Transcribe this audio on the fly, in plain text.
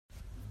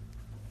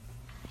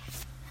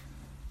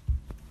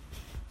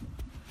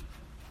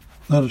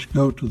Let us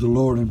go to the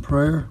Lord in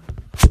prayer.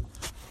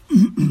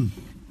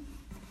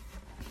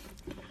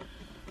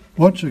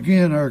 Once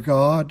again, our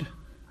God,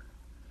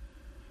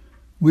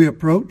 we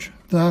approach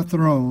thy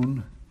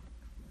throne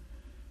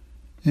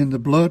in the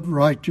blood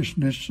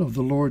righteousness of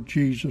the Lord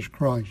Jesus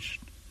Christ.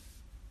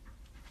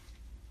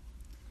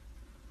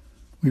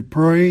 We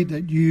pray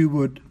that you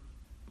would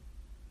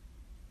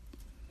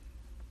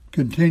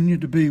continue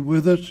to be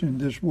with us in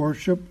this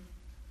worship,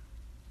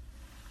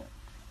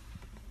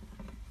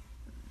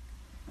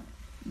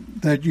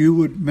 that you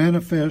would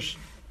manifest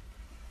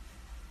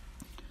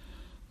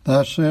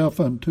thyself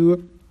unto it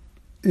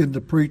in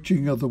the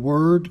preaching of the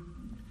word,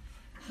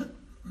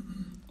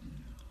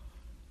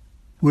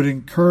 would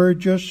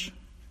encourage us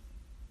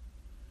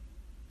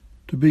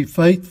to be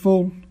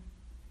faithful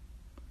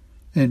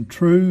and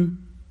true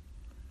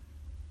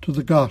to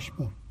the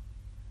gospel.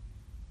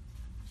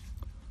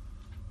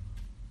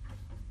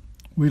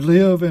 We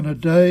live in a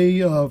day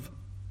of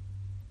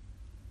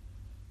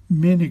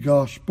many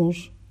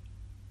gospels.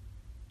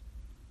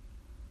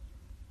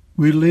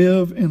 We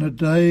live in a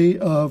day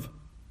of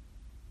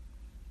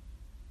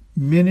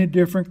many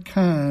different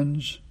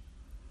kinds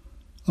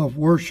of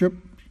worship.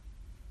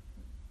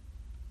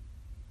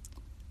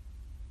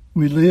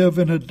 We live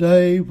in a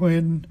day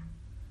when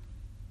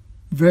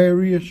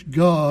various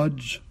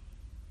gods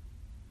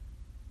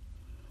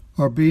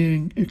are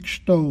being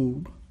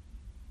extolled.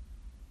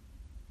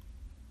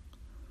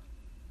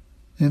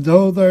 And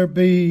though there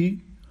be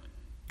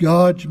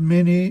gods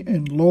many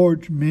and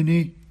lords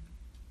many,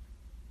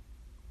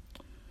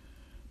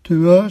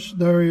 to us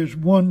there is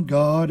one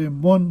God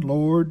and one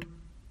Lord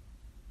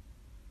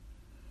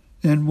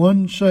and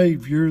one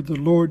Savior, the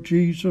Lord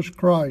Jesus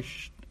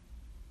Christ,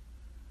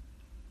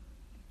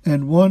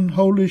 and one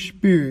Holy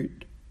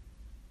Spirit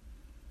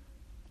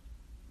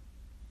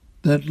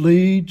that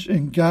leads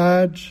and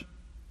guides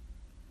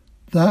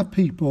thy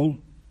people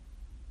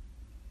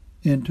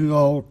into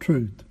all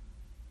truth.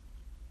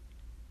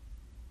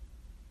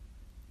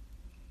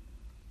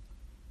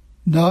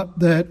 Not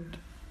that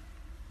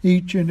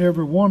each and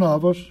every one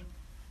of us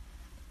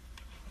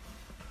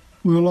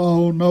will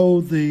all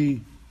know the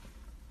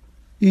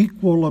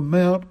equal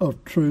amount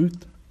of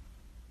truth.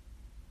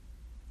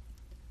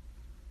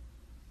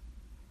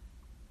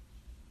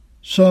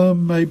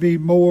 Some may be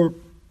more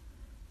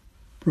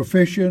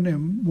proficient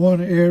in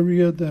one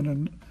area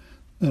than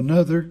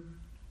another,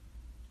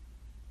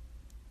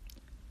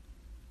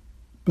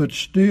 but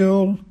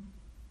still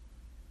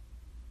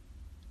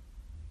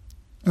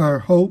our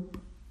hope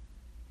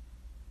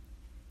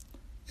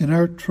and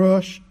our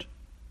trust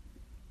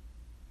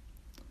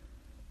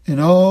in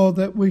all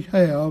that we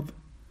have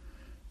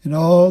and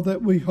all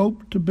that we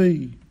hope to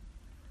be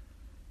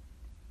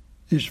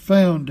is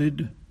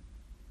founded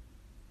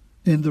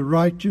in the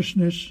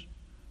righteousness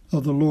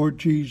of the Lord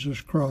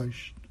Jesus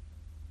Christ.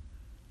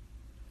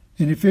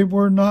 And if it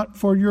were not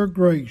for your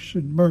grace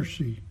and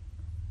mercy,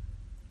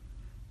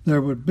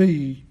 there would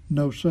be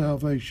no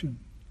salvation.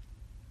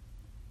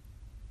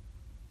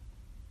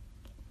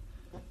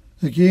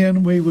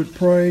 Again, we would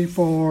pray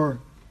for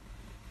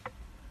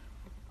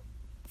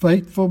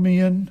faithful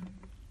men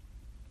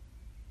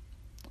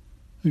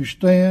who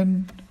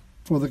stand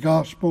for the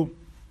gospel.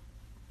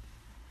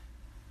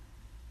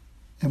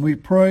 And we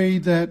pray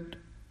that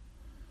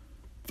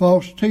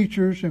false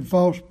teachers and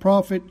false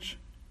prophets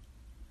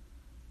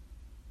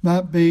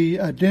might be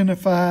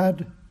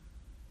identified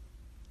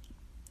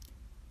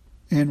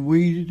and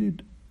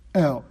weeded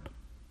out.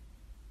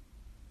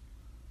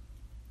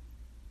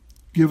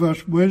 Give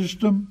us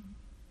wisdom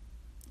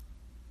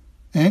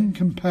and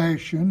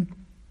compassion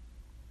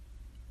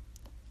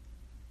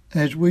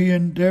as we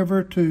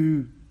endeavor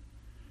to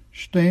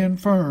stand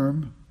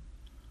firm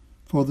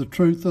for the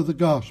truth of the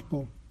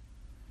gospel.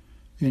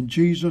 In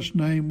Jesus'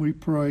 name we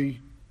pray.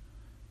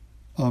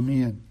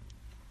 Amen.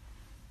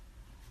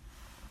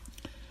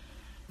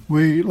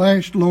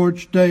 Last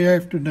Lord's Day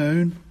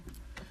afternoon,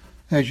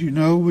 as you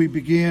know, we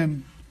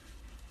began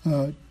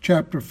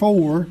chapter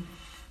 4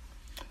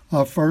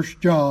 of 1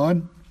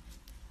 John,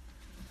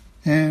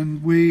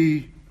 and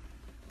we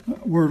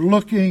were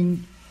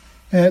looking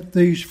at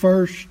these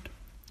first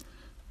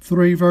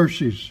 3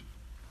 verses.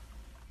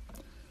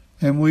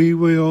 And we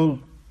will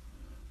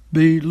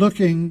be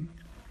looking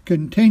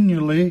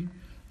continually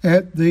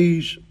at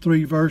these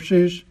 3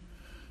 verses,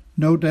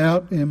 no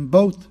doubt in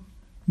both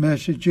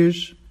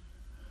messages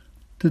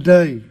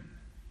today.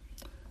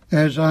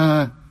 As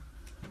I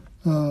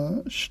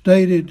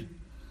stated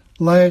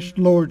last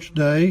Lord's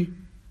Day,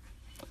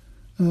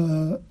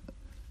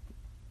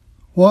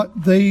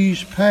 what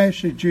these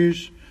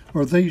passages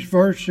or these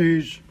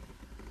verses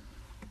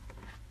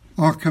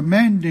are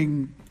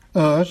commanding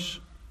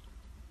us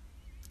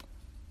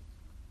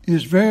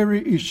is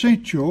very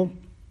essential,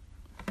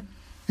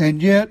 and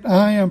yet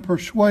I am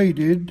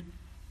persuaded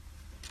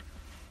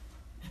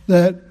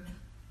that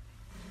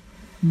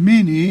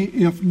many,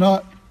 if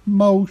not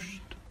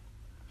most,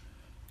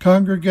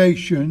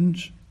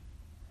 congregations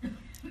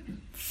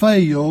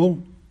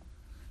fail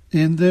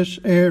in this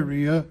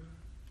area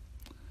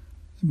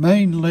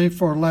mainly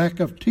for lack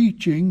of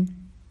teaching,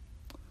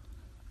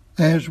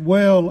 as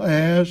well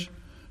as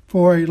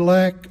for a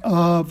lack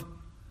of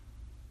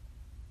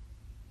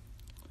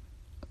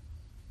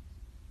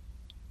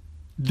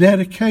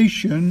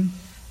dedication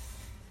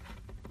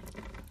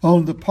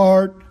on the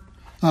part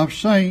of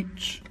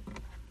saints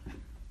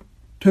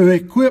to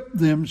equip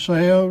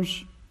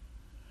themselves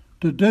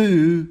to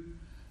do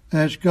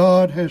as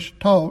God has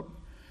taught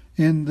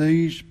in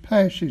these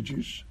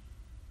passages.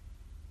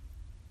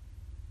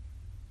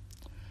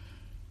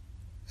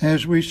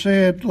 As we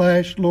said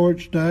last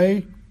Lord's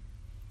Day,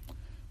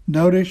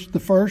 notice the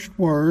first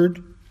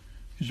word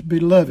is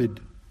beloved.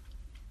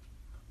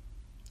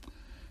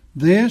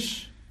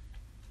 This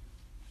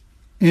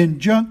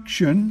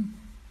injunction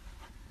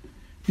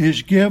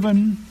is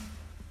given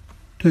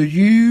to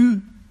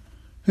you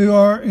who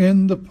are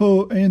in the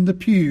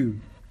pew.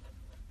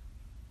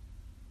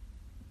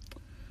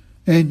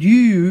 And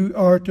you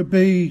are to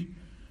be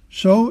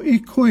so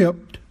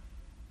equipped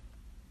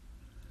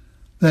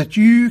that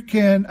you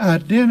can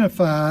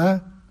identify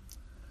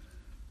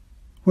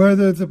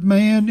whether the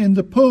man in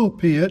the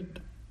pulpit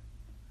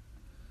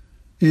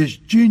is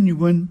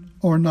genuine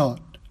or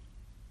not.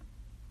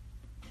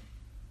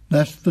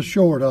 That's the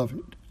short of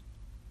it.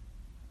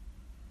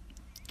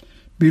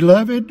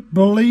 Beloved,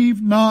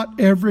 believe not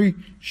every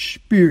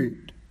spirit.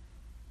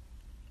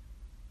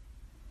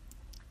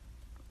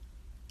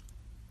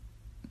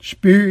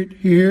 Spirit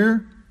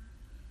here,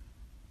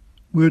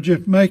 we'll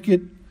just make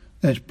it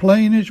as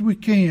plain as we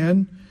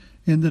can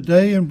in the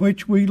day in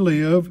which we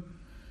live,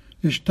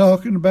 is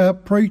talking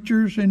about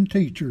preachers and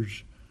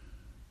teachers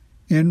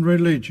in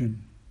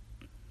religion,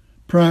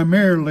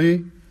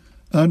 primarily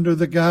under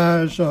the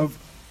guise of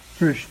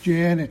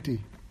Christianity.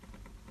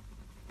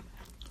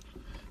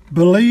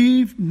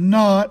 Believe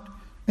not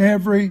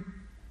every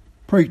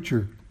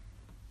preacher.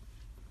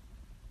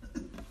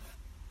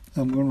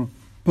 I'm going to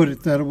put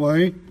it that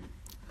way.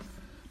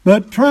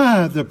 But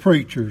try the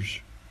preachers,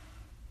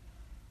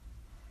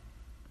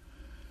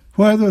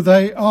 whether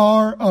they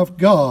are of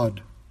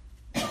God.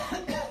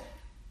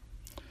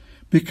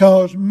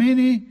 Because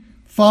many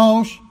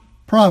false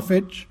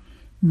prophets,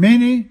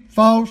 many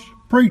false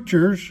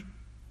preachers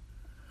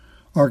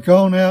are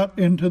gone out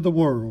into the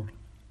world.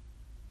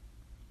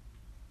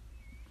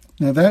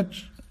 Now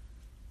that's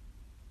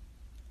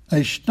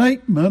a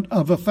statement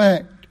of a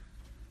fact.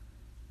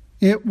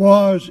 It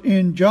was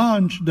in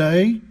John's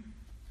day.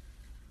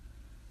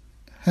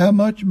 How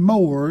much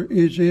more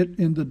is it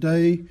in the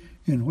day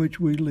in which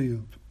we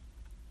live?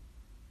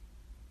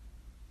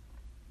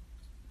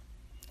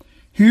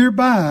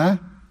 Hereby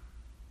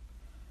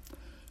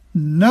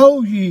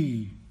know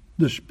ye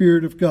the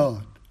Spirit of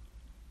God.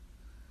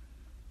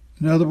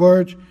 In other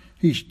words,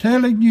 he's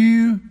telling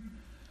you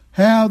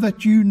how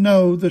that you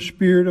know the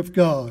Spirit of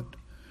God.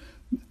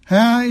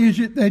 How is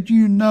it that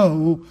you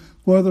know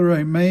whether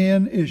a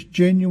man is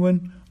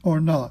genuine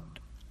or not?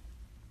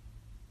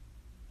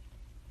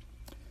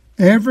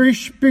 Every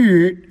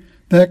spirit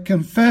that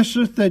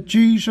confesseth that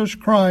Jesus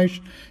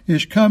Christ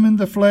is come in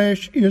the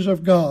flesh is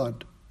of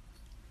God.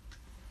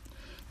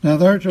 Now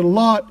there's a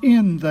lot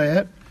in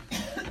that.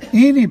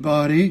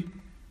 Anybody,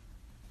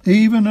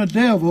 even a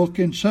devil,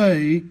 can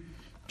say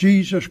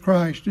Jesus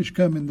Christ is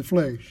come in the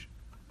flesh.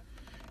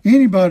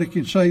 Anybody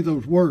can say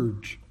those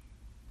words.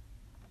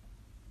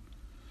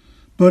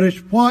 But it's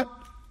what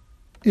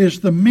is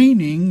the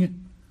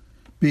meaning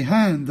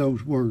behind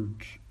those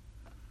words.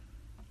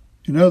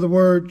 In other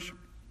words,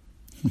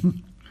 keep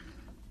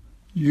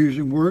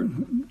using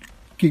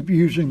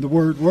the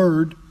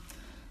word,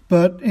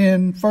 but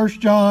in 1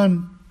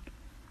 John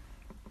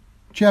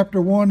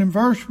chapter 1 and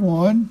verse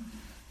 1,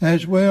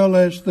 as well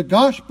as the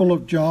Gospel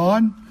of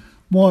John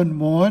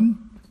 1:1,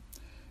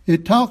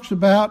 it talks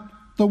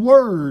about the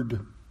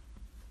Word.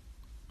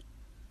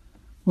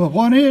 Well,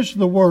 what is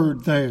the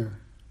Word there?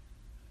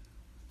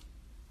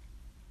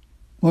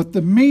 What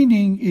the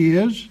meaning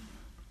is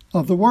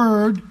of the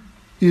Word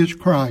is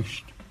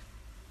Christ.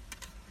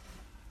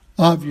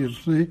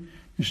 Obviously,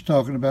 it's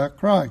talking about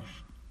Christ.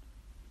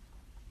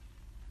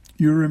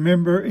 You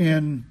remember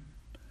in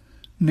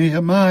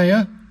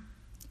Nehemiah,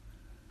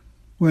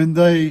 when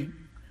they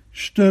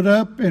stood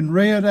up and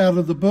read out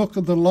of the book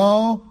of the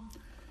law,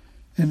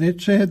 and it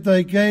said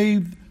they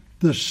gave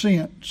the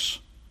sense.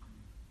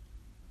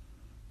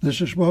 This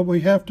is what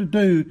we have to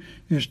do,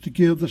 is to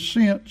give the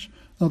sense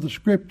of the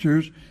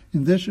Scriptures,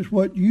 and this is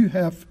what you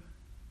have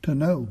to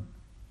know.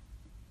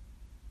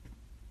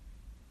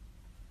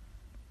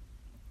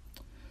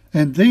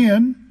 And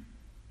then,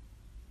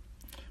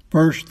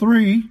 verse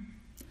 3,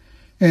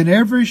 and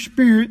every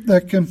spirit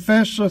that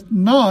confesseth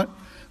not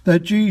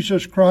that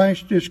Jesus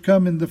Christ is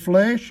come in the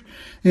flesh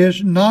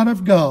is not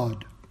of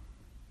God.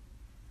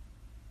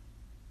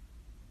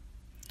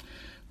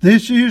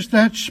 This is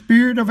that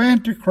spirit of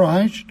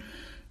Antichrist,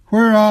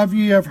 whereof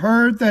ye have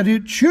heard that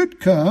it should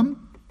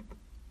come,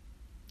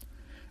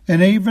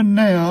 and even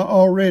now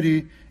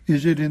already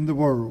is it in the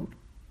world.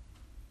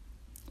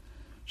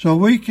 So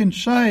we can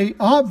say,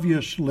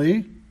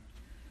 obviously,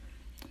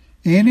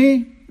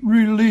 any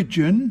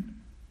religion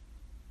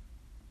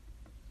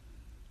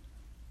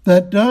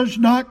that does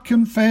not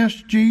confess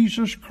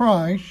Jesus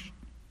Christ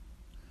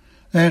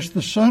as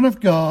the Son of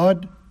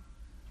God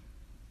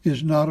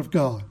is not of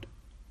God.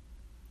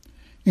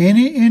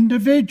 Any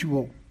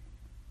individual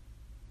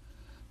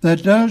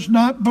that does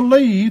not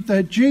believe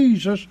that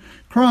Jesus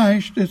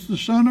Christ is the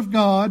Son of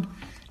God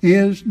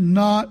is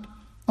not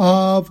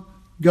of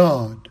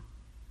God.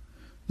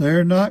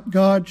 They're not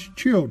God's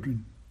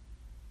children.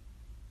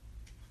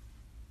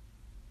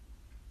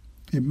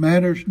 It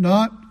matters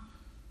not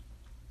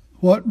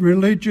what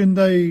religion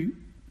they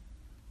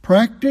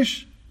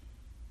practice.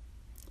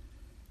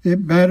 It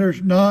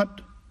matters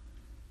not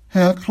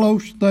how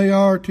close they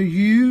are to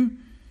you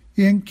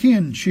in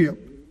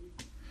kinship.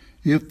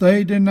 If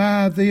they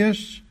deny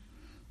this,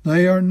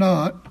 they are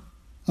not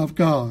of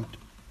God.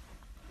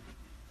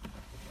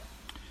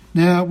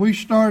 Now, we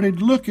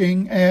started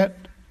looking at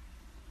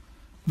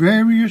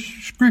various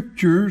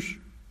scriptures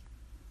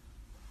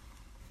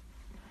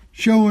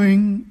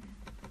showing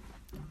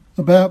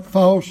about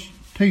false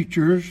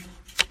teachers,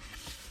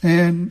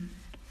 and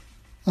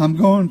I'm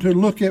going to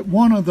look at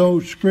one of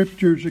those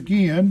scriptures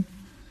again,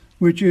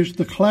 which is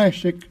the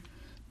classic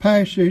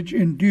passage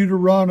in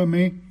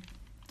Deuteronomy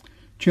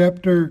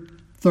chapter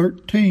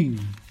 13.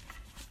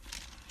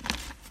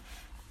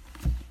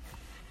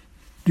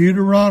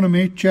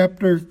 Deuteronomy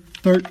chapter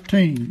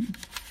 13.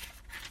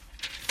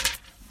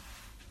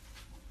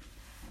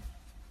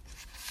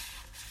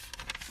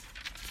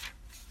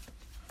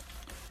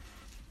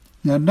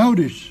 Now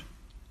notice,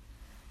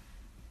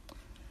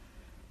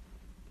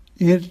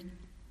 in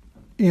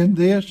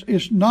this,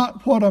 it's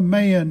not what a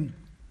man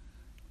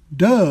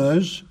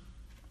does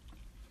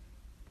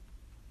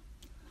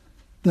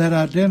that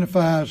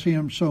identifies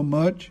him so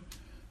much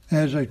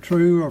as a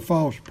true or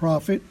false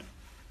prophet,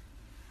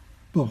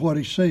 but what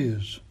he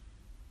says.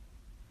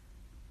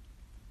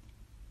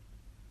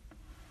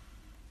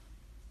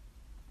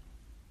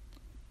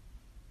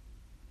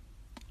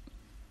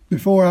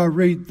 Before I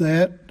read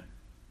that,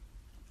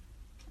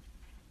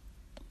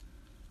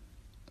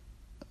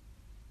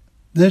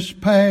 this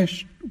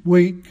past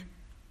week,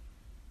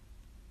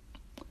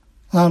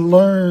 I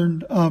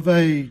learned of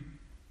a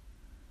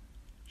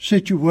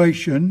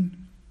situation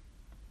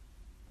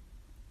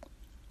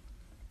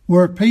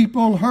where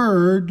people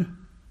heard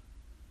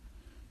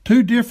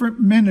two different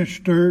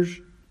ministers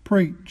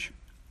preach.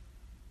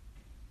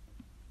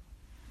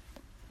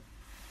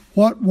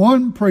 What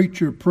one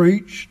preacher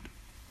preached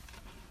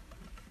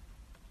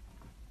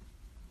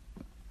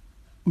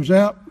was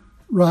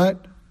outright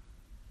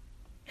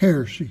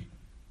heresy.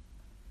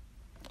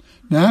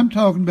 Now, I'm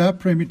talking about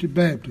Primitive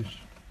Baptists.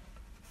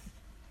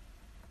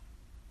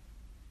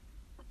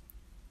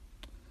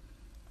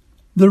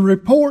 The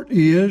report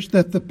is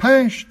that the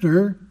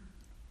pastor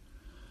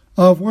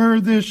of where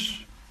this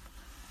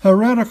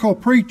heretical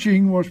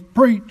preaching was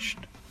preached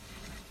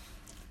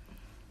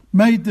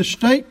made the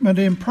statement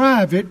in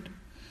private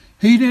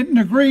he didn't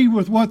agree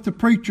with what the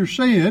preacher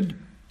said,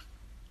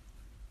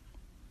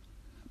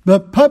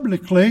 but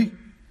publicly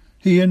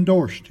he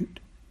endorsed it.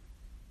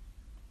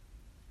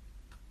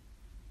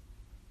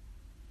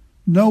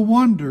 No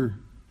wonder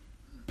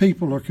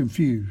people are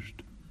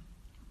confused.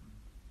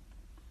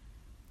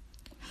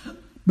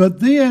 But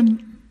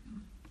then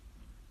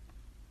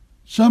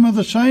some of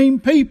the same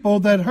people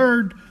that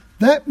heard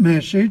that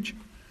message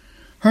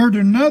heard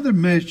another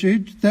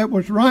message that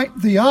was right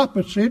the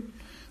opposite,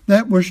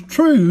 that was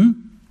true.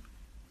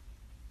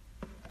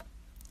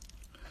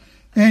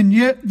 And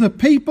yet the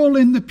people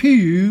in the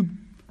pew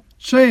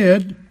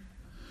said,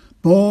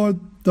 "Boy,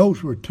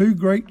 those were two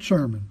great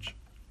sermons."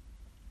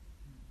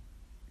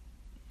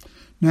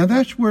 Now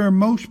that's where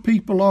most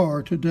people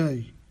are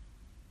today.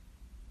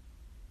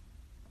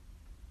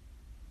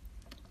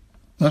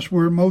 That's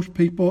where most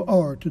people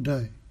are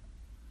today.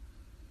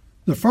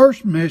 The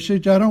first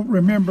message, I don't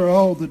remember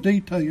all the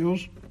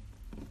details,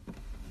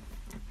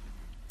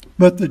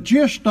 but the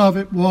gist of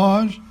it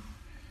was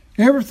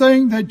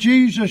everything that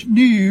Jesus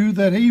knew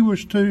that he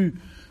was to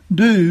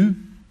do,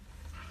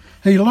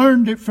 he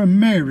learned it from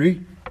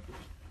Mary.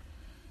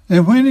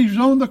 And when he was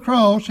on the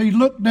cross, he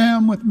looked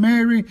down with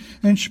Mary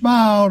and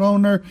smiled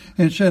on her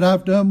and said,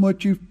 "I've done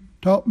what you've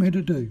taught me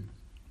to do."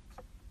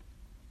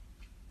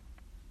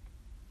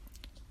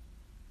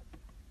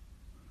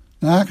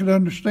 Now, I could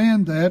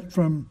understand that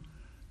from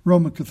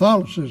Roman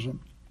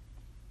Catholicism,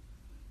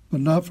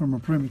 but not from a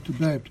Primitive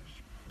Baptist.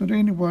 But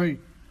anyway,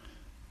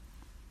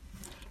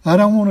 I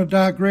don't want to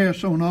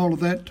digress on all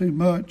of that too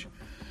much,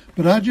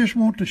 but I just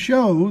want to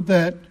show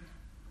that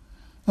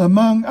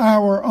among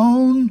our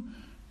own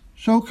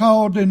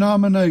so-called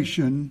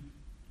denomination,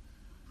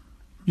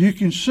 you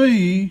can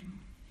see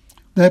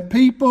that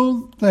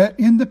people that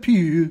in the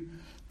pew,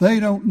 they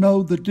don't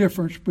know the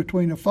difference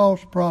between a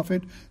false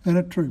prophet and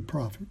a true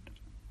prophet.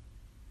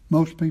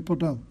 Most people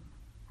don't.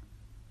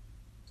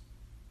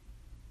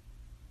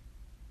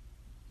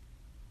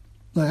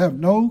 They have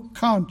no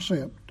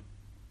concept.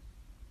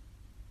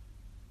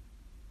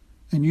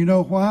 And you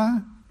know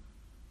why?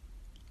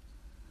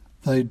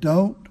 They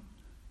don't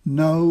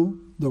know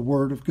the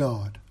Word of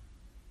God.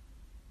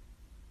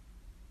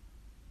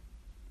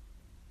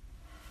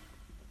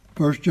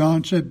 1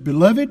 John said,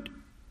 Beloved,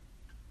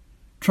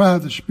 try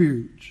the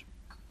spirits.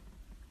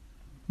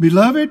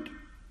 Beloved,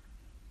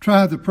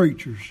 try the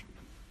preachers.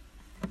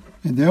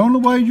 And the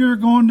only way you're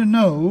going to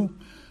know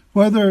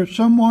whether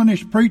someone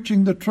is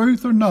preaching the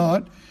truth or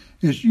not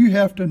is you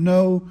have to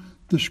know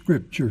the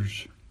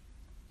Scriptures.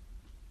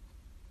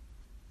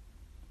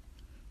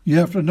 You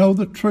have to know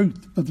the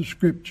truth of the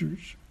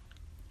Scriptures.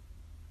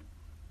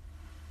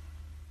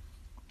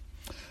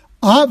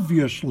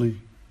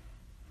 Obviously,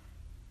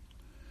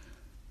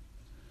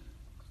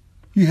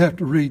 you have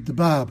to read the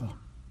Bible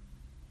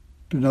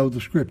to know the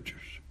Scriptures.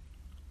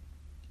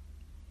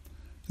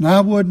 And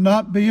I would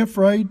not be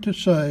afraid to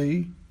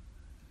say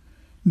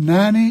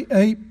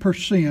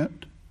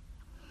 98%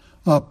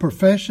 of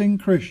professing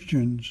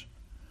Christians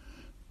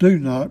do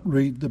not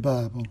read the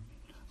Bible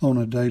on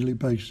a daily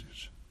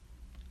basis.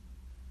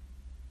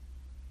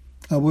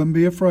 I wouldn't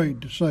be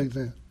afraid to say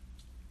that.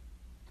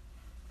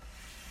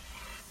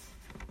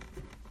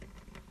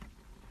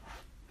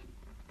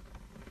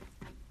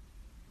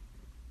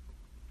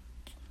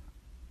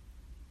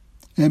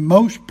 And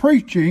most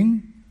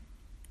preaching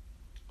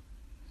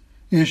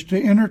is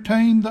to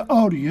entertain the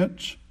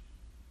audience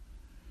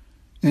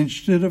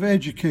instead of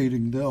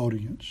educating the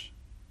audience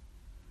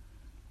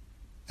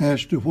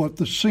as to what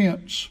the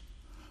sense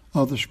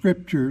of the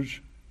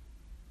Scriptures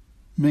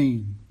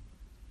mean.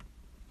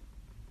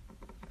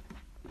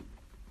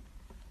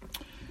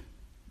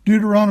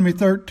 Deuteronomy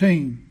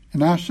 13.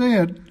 And I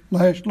said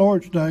last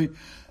Lord's Day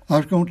I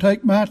was going to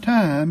take my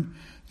time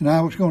and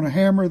I was going to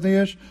hammer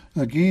this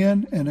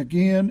again and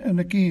again and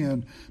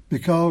again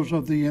because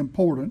of the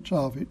importance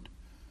of it.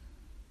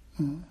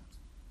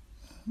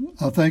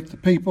 I think the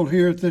people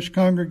here at this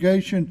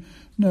congregation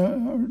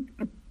are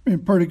in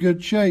pretty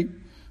good shape,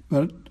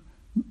 but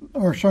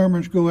our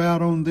sermons go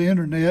out on the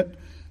internet,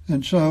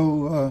 and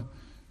so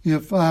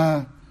if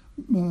I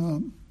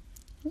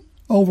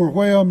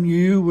overwhelm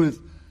you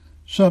with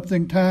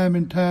something time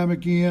and time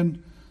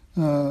again,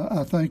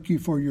 I thank you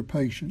for your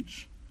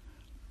patience.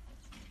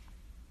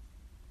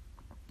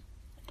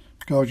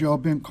 Because y'all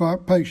been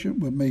quite patient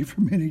with me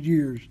for many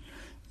years,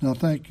 and I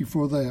thank you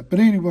for that. But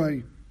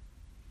anyway,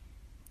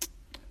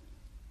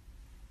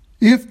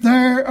 if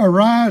there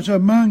arise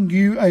among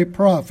you a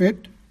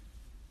prophet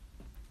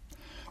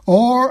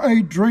or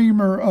a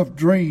dreamer of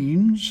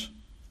dreams,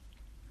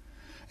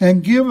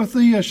 and giveth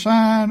thee a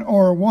sign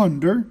or a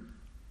wonder,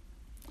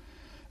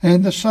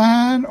 and the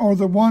sign or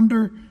the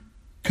wonder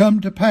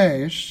come to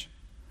pass,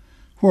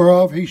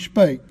 whereof he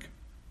spake.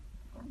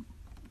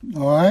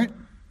 All right?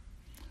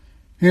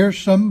 Here's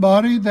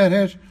somebody that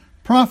has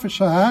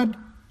prophesied,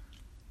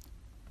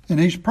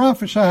 and he's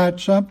prophesied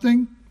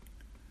something,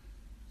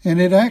 and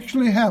it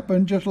actually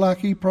happened just like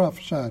he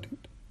prophesied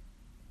it.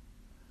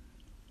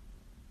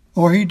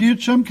 Or he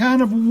did some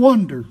kind of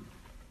wonder.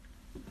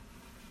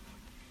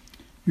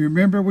 You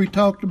remember we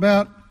talked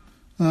about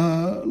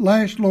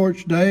last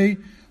Lord's Day,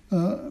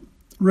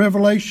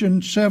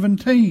 Revelation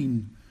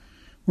 17,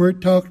 where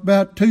it talked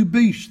about two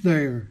beasts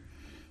there.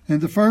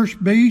 And the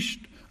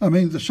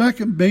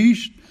second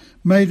beast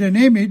made an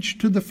image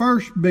to the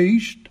first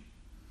beast,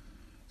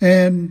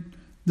 and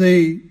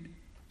the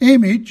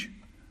image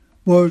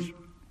was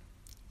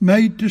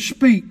made to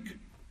speak.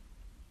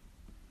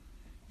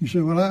 You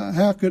say, well,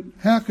 how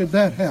could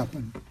that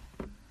happen?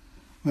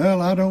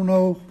 Well, I don't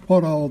know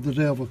what all the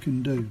devil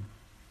can do.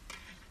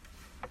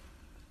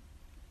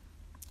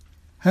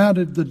 How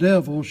did the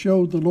devil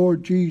show the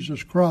Lord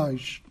Jesus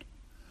Christ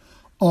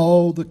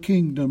all the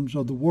kingdoms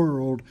of the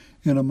world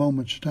in a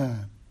moment's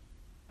time?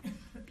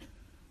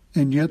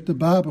 And yet the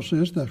Bible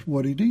says that's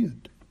what he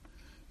did.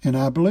 And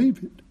I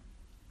believe it.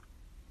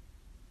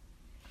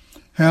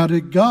 How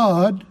did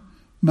God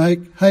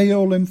make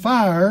hail and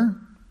fire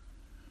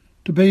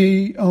to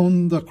be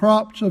on the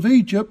crops of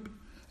Egypt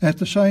at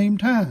the same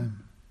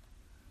time?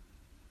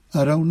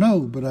 I don't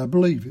know, but I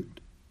believe it.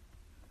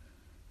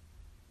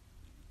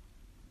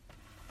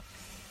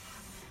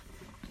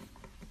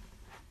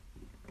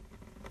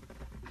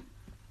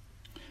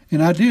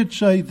 And I did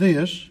say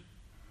this.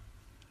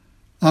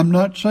 I'm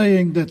not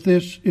saying that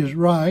this is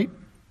right.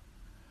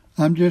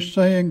 I'm just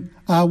saying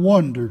I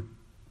wonder.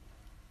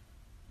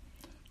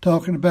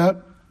 Talking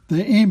about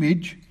the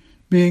image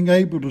being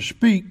able to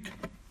speak,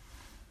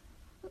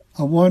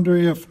 I wonder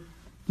if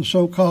the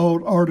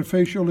so-called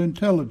artificial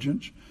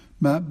intelligence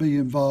might be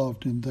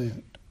involved in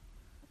that.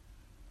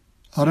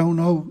 I don't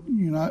know.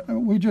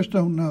 We just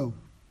don't know.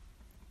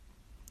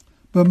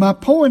 But my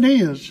point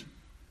is,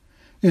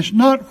 it's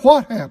not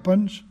what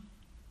happens,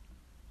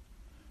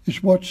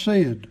 it's what's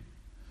said.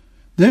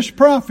 This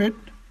prophet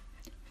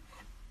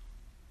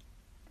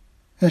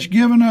has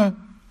given a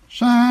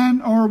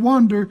sign or a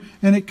wonder,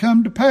 and it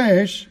come to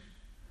pass.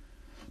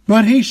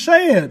 But he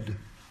said,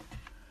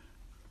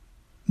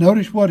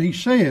 notice what he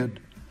said,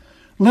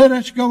 let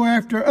us go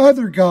after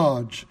other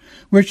gods,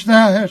 which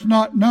thou hast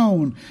not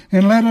known,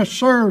 and let us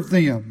serve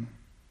them.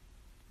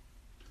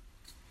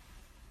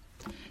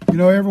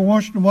 Every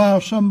once in a while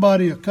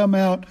somebody will come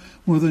out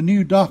with a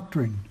new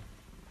doctrine,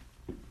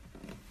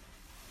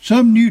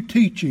 some new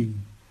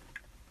teaching.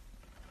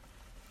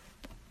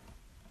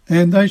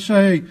 And they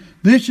say,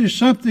 this is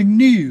something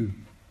new.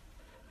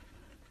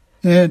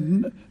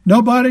 And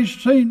nobody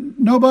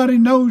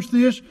knows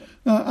this.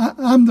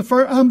 I'm the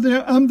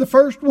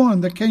first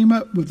one that came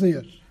up with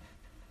this.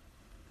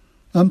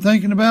 I'm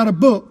thinking about a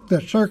book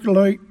that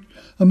circulates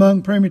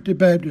among primitive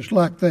Baptists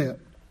like that.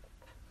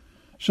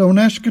 So in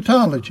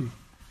eschatology,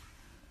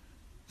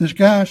 this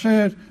guy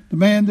said, the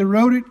man that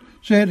wrote it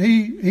said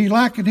he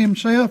likened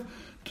himself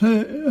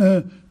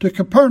to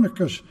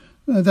Copernicus,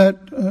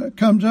 that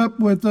comes up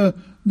with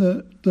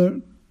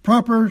the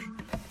proper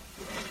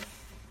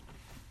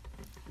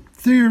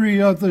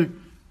theory of the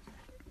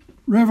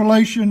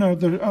revelation of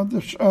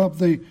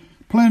the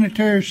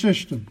planetary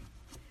system.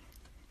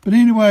 But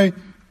anyway,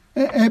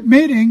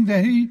 admitting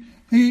that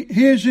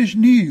his is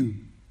new.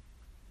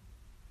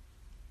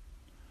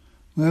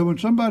 Well, when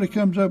somebody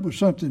comes up with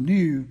something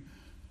new,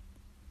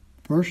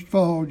 first of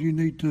all, you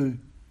need to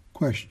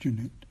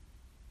question it.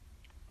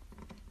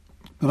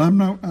 But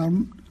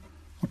I'll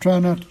try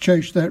not to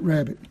chase that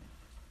rabbit.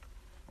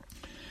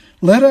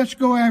 Let us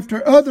go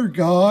after other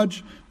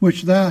gods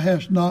which thou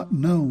hast not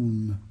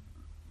known,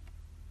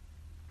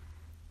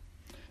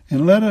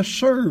 and let us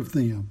serve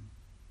them.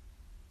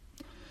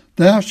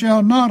 Thou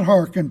shalt not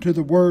hearken to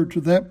the words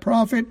of that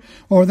prophet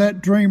or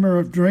that dreamer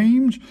of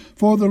dreams,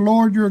 for the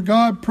Lord your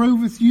God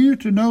proveth you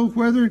to know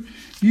whether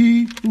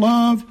ye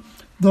love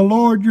the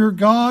Lord your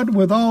God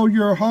with all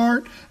your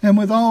heart and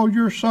with all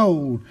your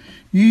soul.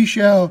 Ye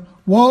shall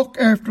walk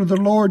after the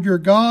Lord your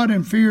God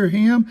and fear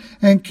him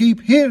and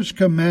keep his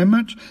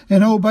commandments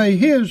and obey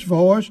his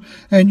voice,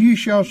 and ye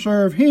shall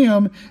serve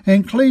him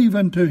and cleave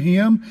unto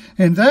him,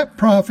 and that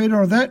prophet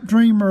or that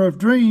dreamer of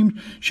dreams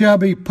shall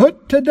be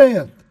put to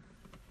death.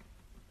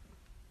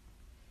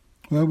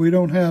 Well, we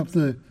don't have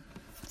the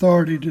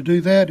authority to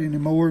do that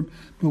anymore,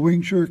 but we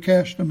can sure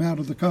cast them out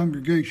of the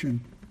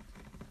congregation.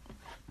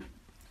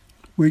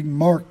 We can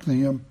mark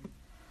them.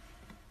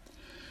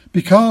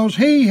 Because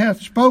he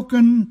hath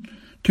spoken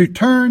to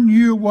turn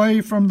you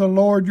away from the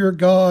Lord your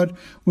God,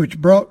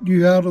 which brought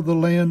you out of the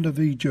land of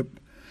Egypt,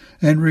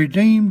 and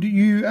redeemed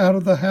you out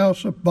of the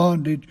house of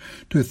bondage,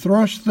 to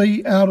thrust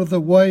thee out of the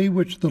way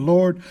which the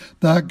Lord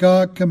thy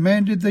God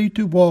commanded thee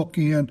to walk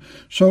in,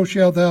 so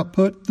shalt thou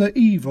put the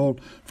evil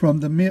from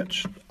the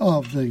midst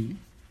of thee.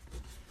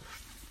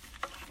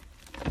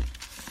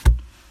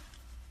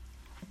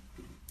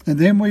 And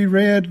then we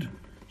read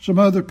some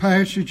other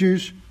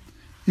passages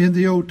in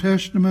the Old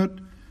Testament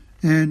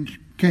and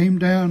came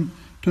down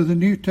to the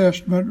New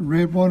Testament and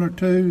read one or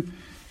two,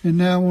 and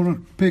now I want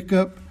to pick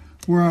up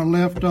where I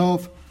left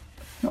off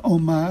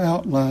on my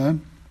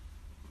outline.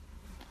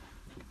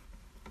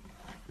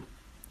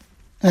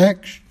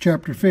 Acts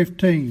chapter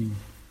 15.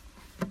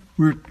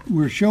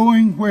 We're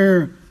showing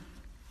where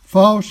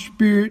false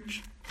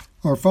spirits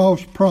are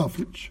false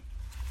prophets.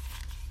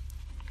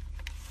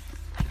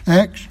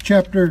 Acts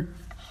chapter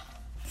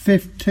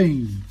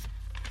 15.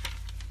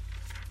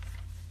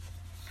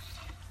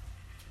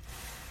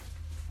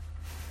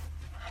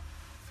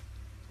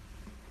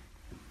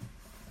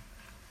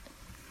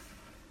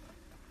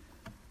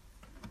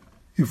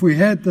 If we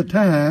had the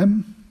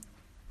time,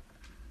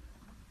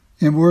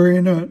 and we're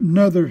in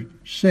another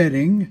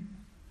setting,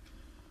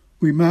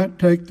 we might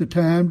take the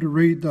time to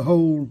read the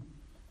whole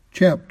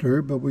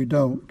chapter, but we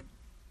don't.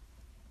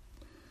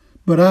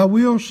 But I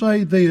will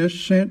say this,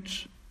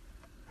 since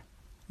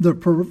the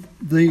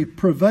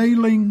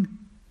prevailing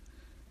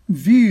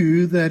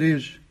view that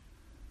is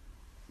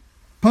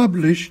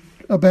published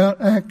about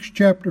Acts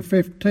chapter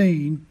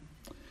 15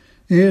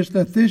 is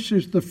that this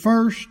is the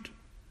first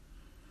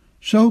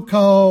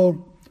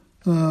so-called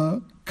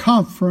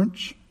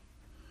conference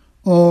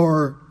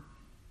or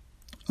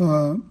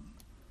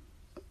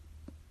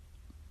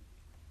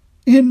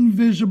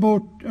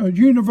invisible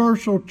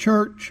universal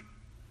church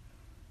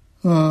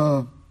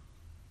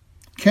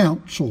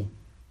council.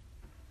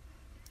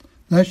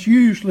 That's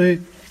usually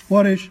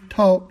what is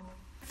taught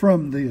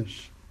from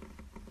this.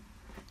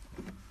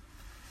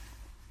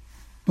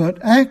 But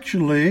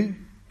actually,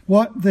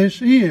 what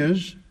this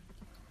is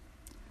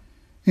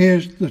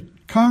the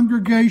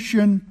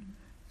congregation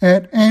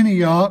at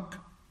Antioch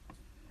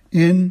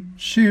in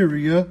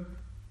Syria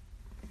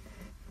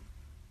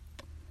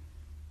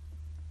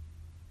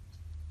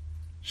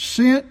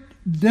sent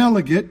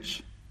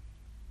delegates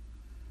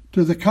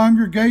to the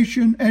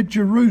congregation at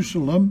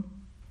Jerusalem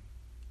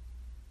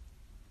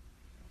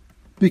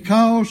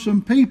because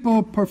some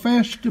people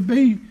professed to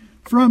be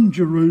from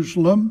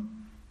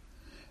Jerusalem.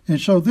 And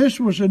so this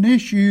was an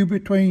issue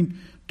between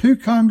two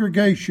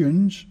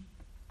congregations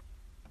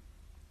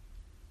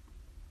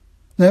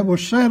that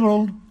was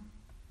settled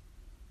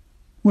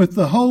with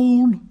the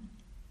whole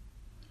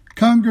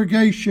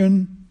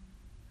congregation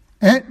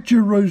at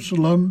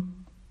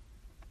Jerusalem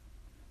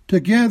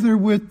together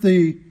with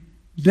the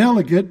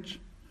delegates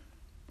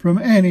from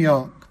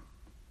Antioch.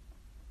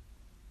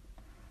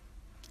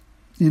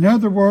 In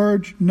other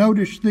words,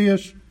 notice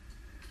this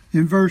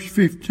in verse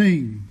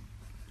 15.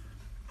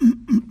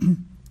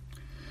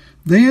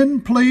 Then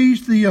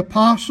pleased the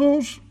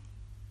apostles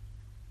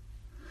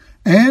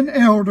and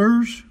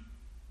elders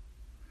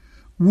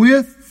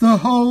with the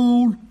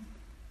whole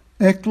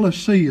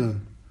ecclesia,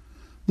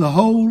 the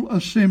whole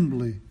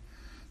assembly,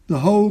 the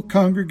whole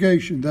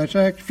congregation. That's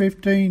Acts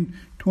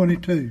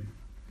 15:22.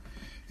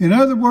 In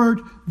other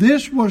words,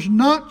 this was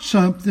not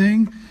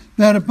something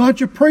that a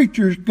bunch of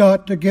preachers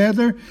got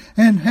together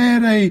and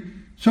had a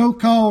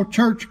so-called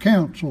church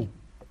council.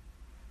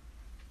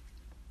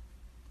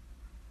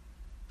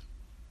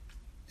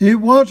 It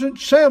wasn't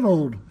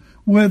settled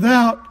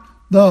without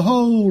the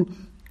whole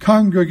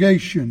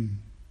congregation.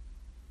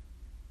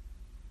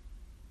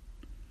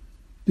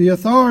 The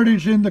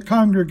authority's in the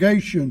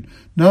congregation,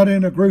 not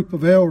in a group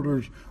of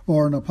elders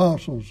or an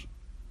apostles.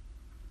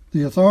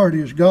 The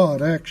authority is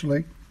God,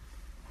 actually.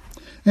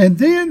 And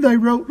then they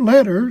wrote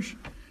letters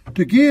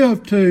to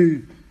give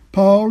to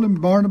Paul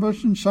and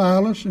Barnabas and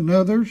Silas and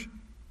others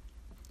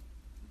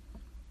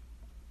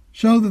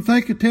so that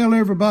they could tell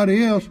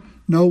everybody else,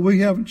 no, we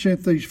haven't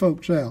sent these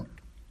folks out.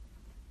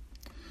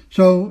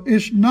 So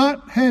it's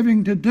not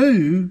having to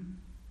do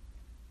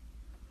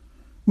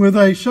with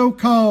a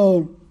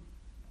so-called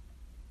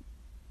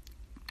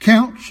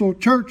council,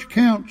 church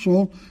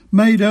council,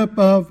 made up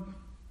of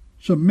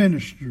some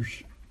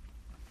ministers.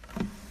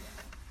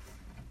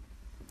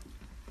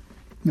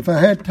 If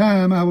I had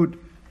time, I would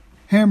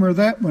hammer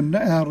that one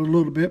out a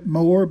little bit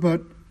more,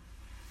 but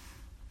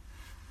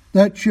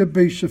that should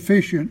be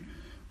sufficient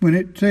when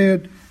it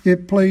said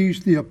it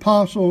pleased the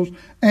apostles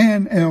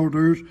and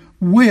elders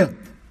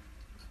with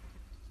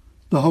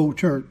the whole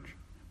church.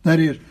 That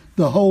is,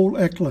 the whole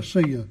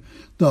ecclesia,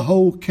 the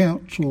whole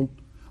council,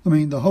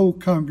 the whole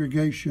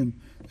congregation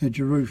at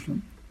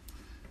Jerusalem.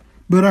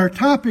 But our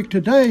topic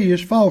today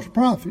is false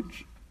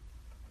prophets.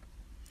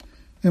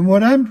 And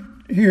what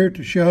I'm here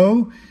to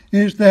show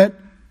is that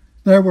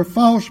there were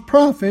false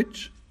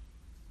prophets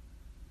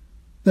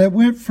that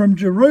went from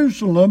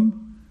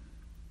Jerusalem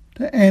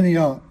to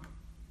Antioch.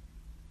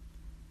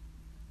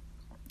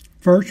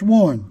 Verse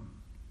 1,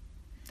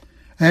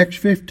 Acts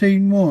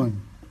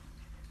 15:1.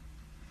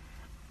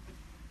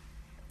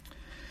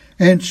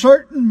 And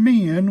certain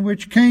men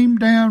which came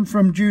down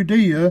from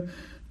Judea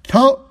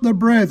taught the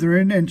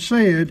brethren and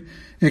said,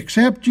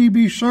 except ye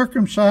be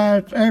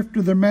circumcised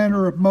after the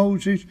manner of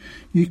Moses,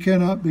 ye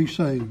cannot be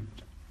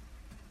saved.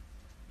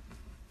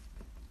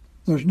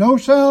 There's no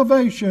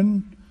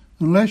salvation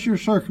unless you're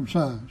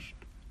circumcised.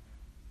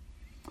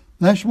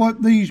 That's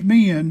what these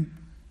men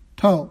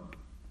taught.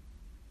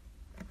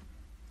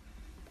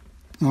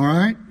 All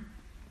right?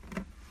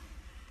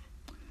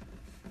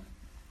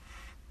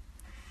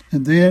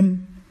 And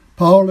then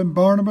Paul and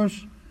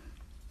Barnabas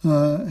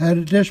had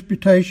a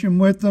disputation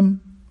with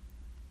them.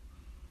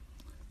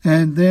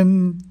 And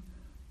then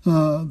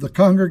the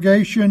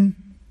congregation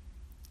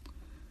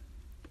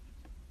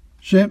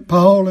sent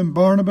Paul and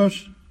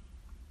Barnabas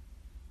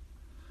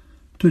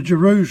to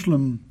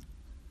Jerusalem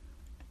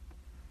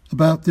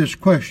about this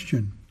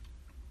question.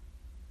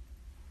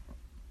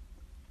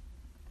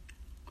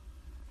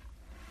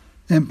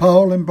 And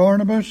Paul and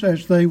Barnabas,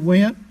 as they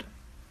went,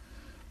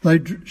 they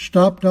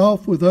stopped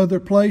off with other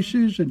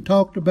places and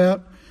talked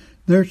about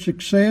their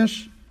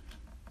success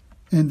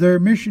and their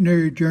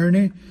missionary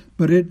journey,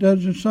 but it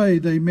doesn't say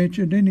they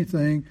mentioned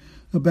anything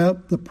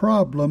about the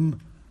problem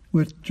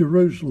with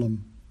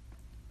Jerusalem.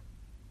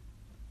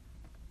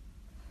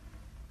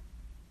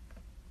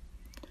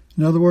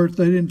 In other words,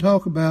 they didn't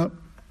talk about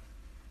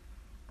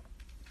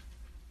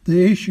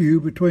the issue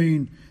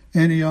between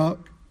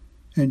Antioch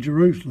and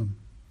Jerusalem.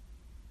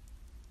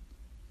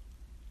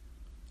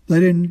 They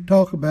didn't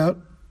talk about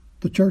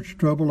the church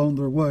trouble on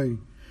their way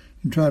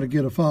and try to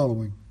get a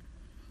following.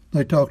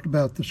 They talked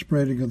about the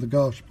spreading of the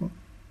gospel.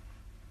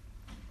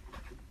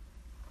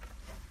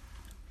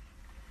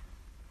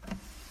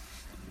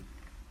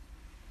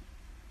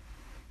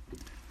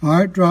 All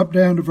right, drop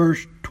down to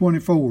verse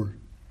 24.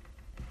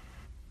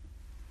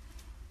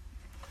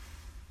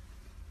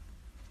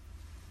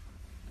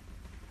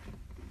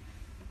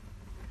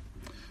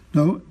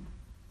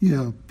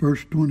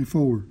 Verse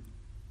 24.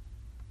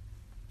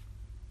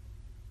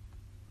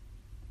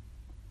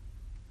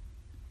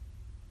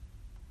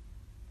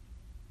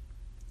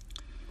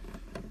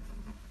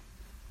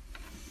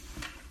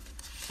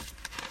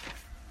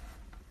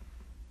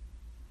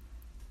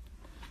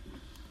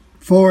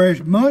 For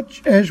as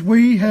much as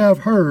we have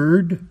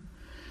heard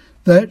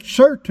that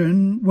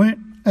certain went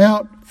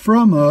out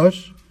from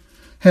us,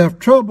 have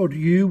troubled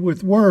you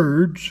with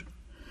words,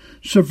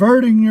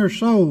 subverting your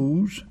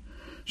souls,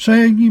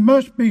 saying ye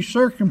must be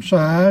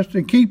circumcised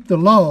and keep the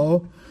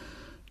law,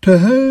 to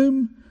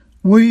whom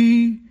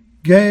we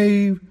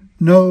gave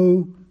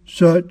no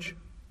such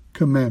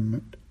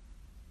commandment.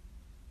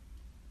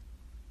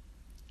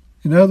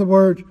 In other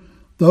words,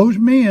 those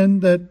men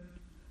that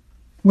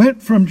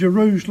went from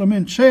Jerusalem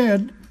and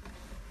said,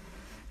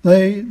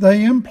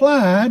 they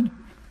implied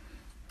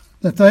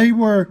that they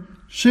were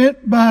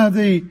sent by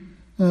the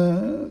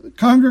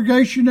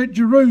congregation at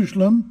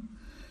Jerusalem.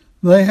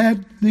 They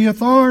had the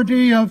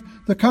authority of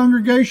the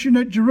congregation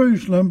at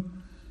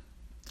Jerusalem.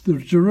 The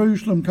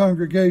Jerusalem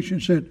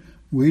congregation said,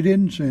 we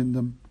didn't send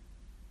them.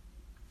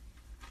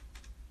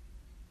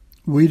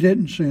 We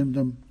didn't send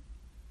them.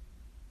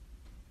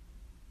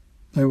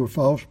 They were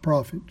false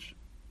prophets.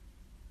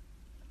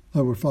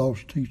 They were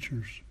false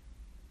teachers.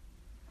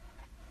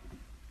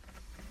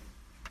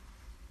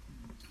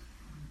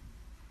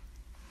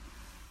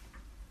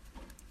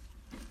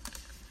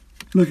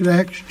 Look at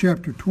Acts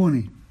chapter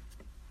 20.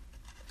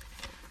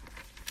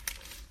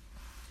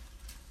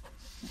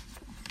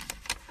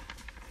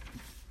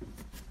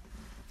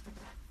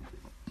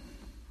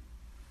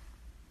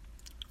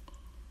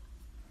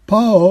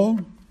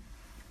 Paul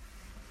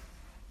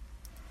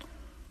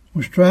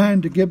was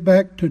trying to get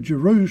back to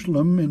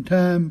Jerusalem in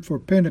time for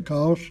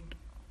Pentecost,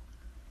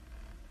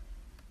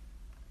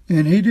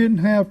 and he didn't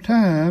have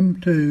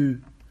time to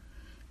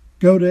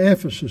go to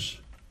Ephesus.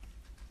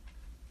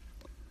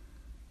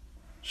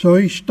 So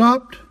he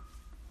stopped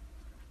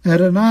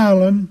at an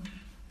island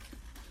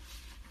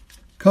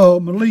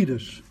called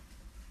Miletus,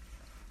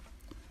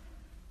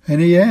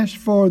 and he asked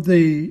for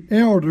the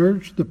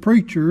elders, the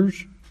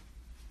preachers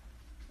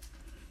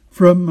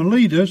from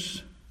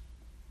Miletus,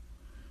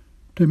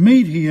 to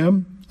meet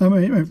him. From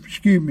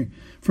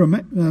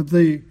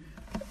the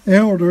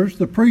elders,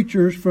 the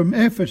preachers from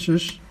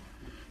Ephesus,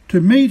 to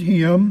meet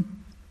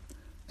him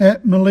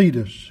at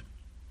Miletus.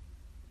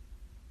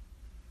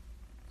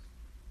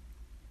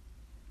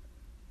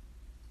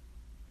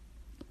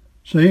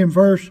 See, in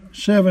verse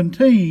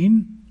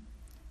 17,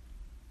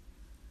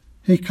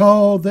 he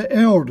called the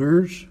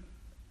elders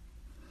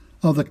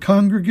of the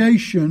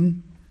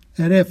congregation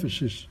at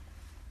Ephesus.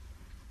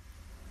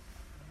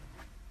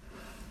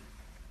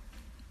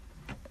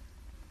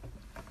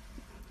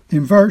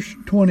 In verse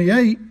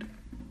 28,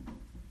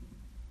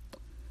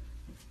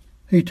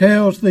 he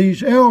tells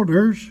these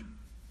elders,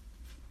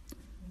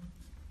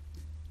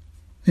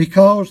 he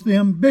calls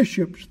them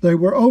bishops. They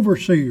were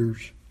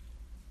overseers,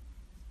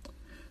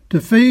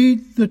 to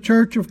feed the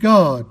church of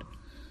God.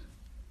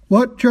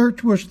 What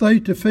church was they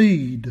to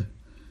feed?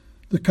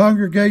 The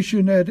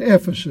congregation at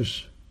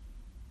Ephesus.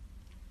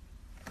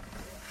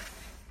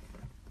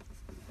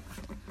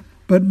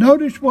 But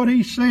notice what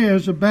he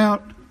says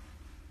about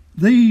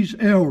these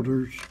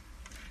elders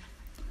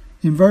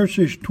in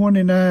verses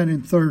 29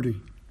 and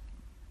 30.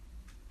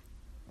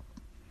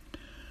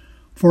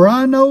 For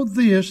I know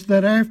this,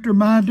 that after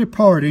my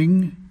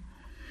departing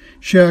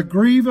shall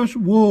grievous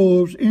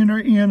wolves enter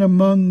in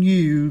among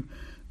you,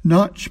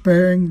 not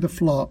sparing the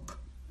flock.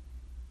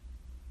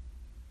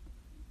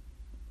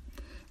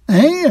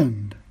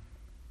 And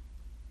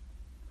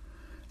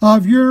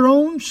of your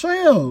own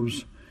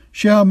selves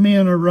shall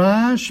men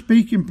arise,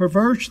 speaking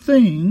perverse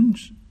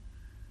things,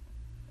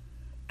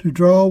 to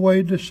draw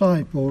away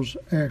disciples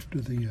after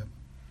them.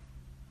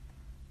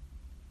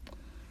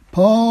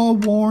 Paul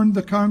warned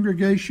the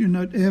congregation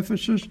at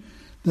Ephesus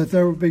that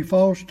there would be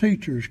false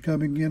teachers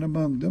coming in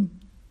among them.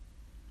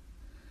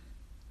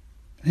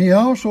 He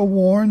also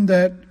warned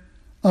that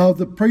of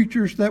the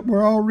preachers that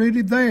were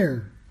already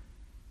there,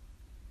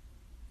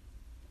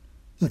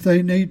 that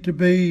they need to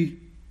be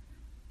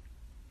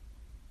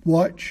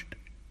watched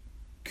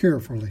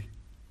carefully.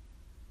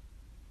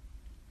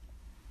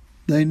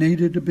 They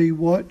needed to be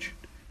watched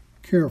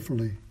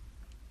carefully.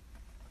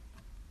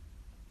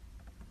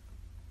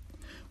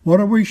 What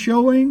are we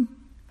showing?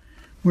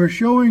 We're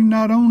showing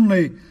not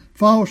only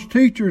false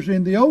teachers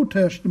in the Old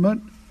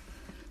Testament,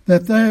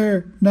 that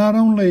there not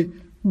only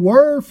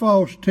were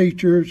false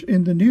teachers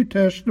in the New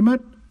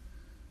Testament,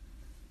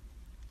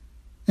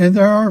 and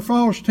there are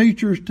false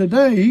teachers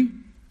today,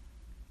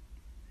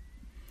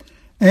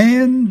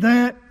 and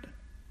that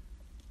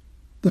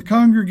the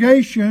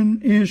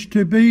congregation is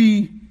to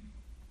be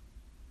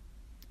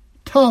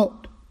taught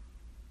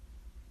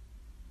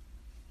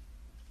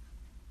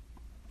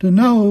to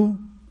know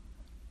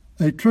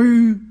a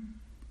true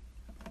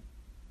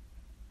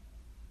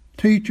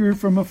teacher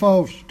from a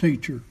false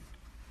teacher.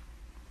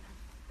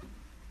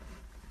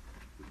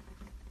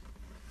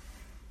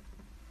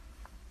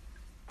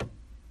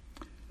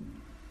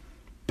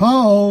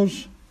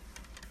 Paul's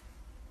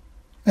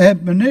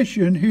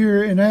admonition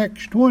here in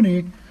Acts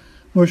 20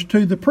 was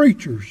to the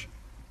preachers.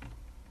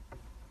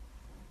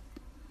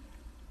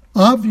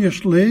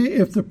 Obviously,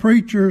 if the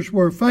preachers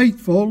were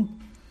faithful,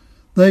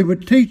 they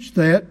would teach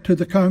that to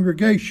the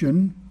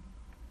congregation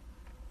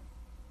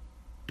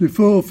to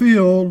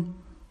fulfill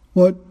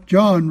what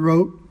John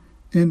wrote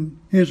in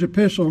his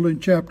epistle in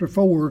chapter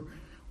 4,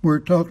 where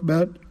it talked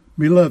about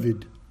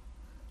beloved.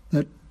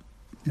 That,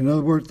 in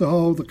other words, the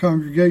whole the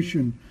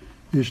congregation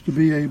is to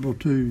be able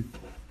to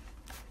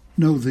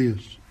know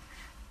this.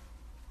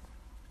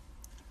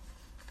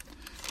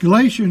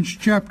 Galatians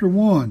chapter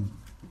 1.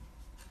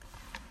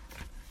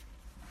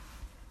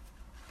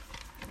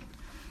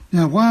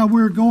 Now, while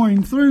we're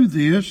going through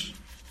this,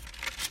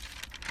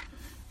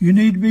 you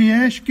need to be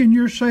asking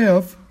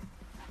yourself,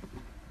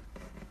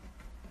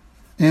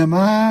 am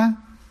I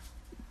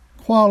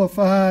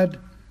qualified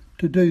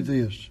to do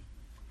this?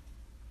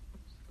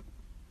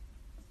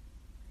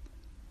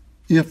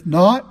 If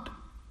not,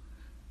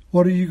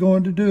 what are you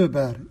going to do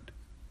about it?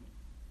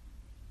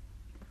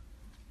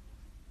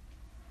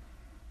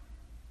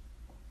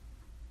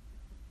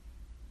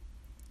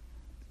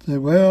 say,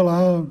 well,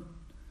 I'll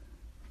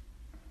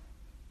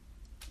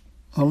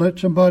let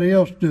somebody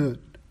else do it.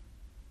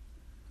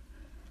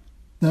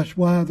 That's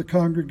why the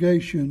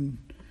congregation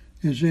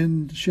is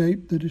in the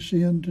shape that it's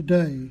in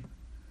today.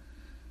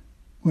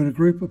 When a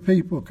group of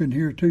people can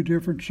hear two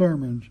different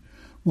sermons,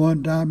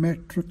 one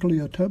diametrically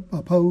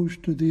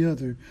opposed to the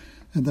other,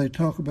 and they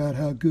talk about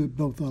how good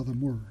both of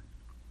them were.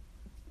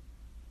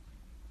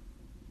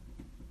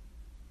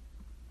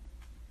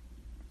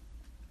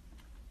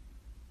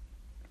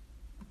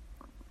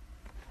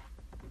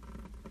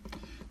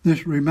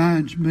 This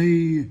reminds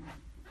me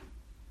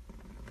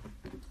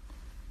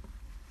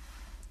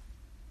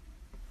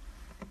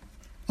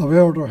of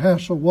Elder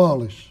Hassel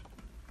Wallace.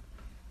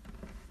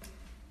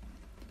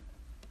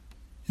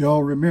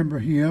 Y'all remember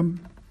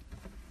him?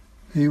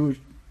 He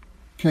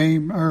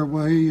came our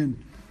way,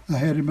 and I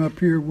had him up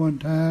here one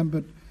time.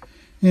 But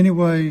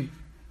anyway,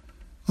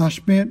 I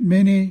spent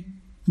many,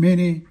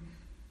 many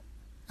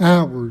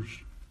hours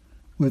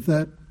with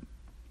that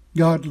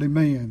godly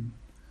man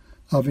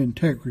of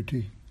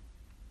integrity.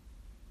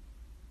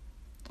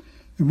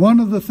 And one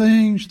of the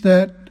things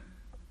that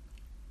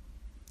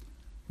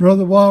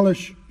Brother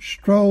Wallace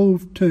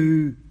strove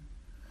to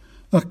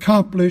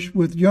accomplish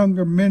with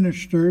younger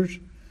ministers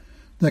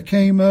that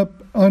came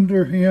up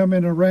under him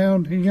and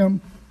around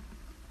him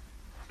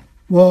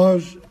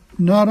was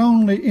not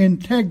only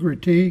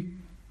integrity,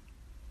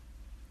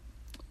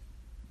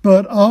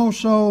 but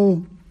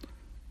also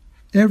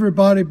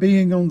everybody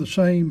being on the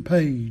same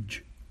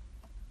page.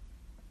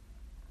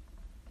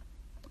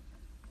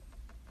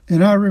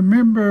 And I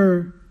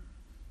remember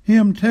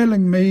him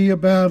telling me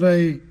about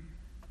a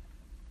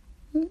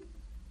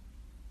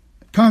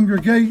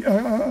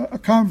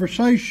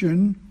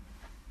conversation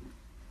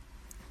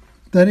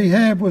that he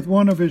had with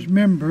one of his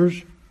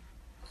members,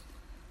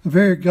 a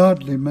very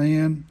godly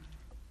man.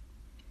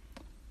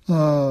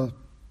 Some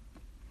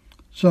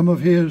of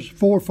his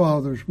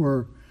forefathers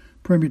were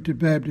Primitive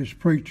Baptist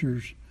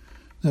preachers.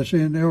 That's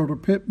in Elder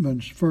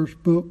Pittman's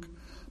first book,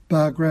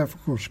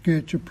 Biographical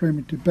Sketch of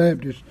Primitive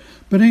Baptist.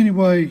 But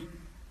anyway,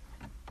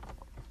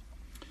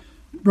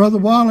 Brother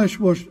Wallace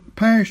was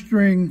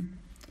pastoring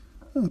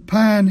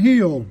Pine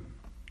Hill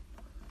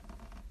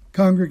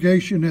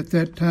congregation at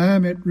that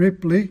time at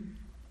Ripley.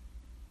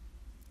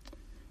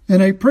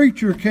 And a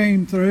preacher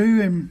came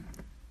through and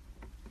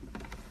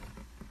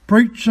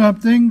preached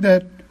something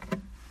that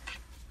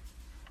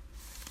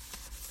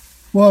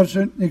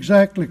wasn't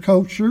exactly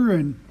kosher.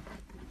 And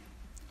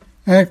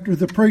after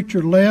the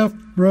preacher left,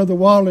 Brother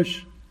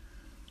Wallace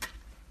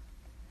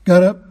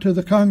got up to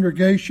the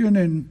congregation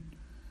and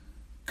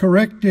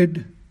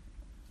corrected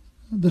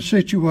the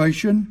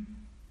situation.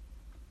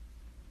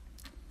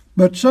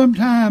 But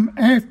sometime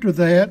after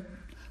that,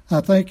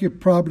 I think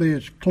it probably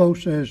as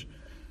close as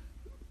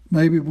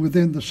maybe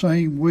within the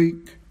same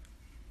week,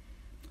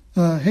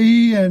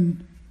 he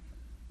and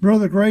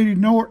Brother Grady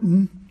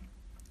Norton,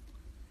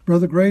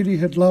 Brother Grady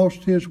had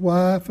lost his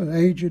wife, an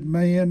aged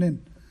man,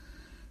 and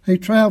he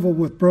traveled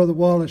with Brother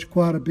Wallace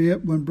quite a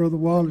bit when Brother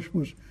Wallace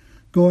was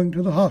going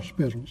to the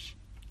hospitals.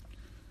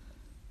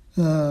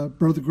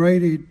 Brother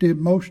Grady did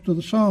most of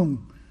the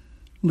song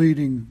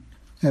leading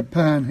at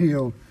Pine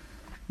Hill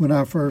when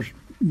I first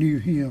knew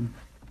him.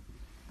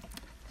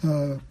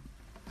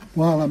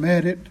 While I'm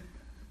at it,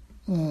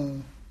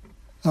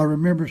 I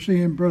remember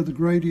seeing Brother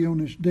Grady on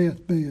his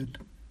deathbed.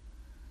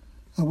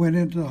 I went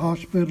into the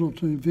hospital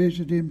to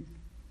visit him.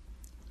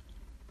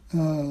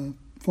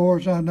 Far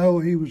as I know,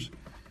 he was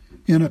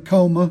in a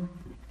coma.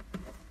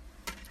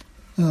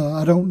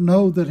 I don't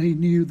know that he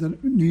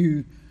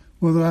knew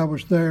whether I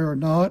was there or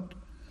not,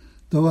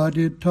 though I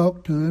did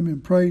talk to him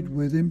and prayed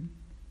with him.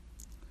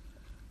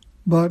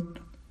 But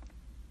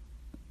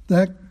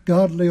that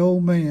godly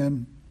old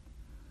man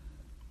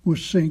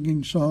was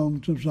singing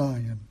songs of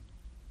Zion.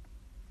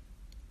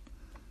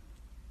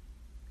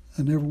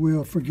 I never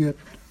will forget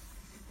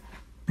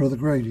Brother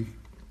Grady.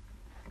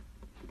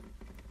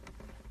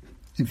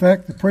 In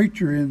fact, the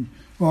preacher in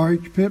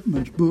R.H.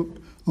 Pittman's book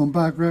on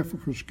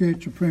Biographical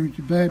Sketch of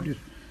Primitive Baptist,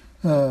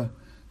 the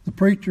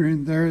preacher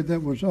in there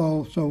that was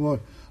also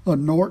a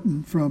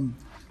Norton from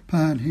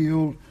Pine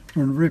Hill,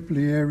 from the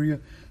Ripley area,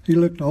 he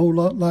looked a whole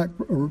lot like,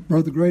 or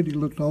Brother Grady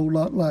looked a whole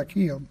lot like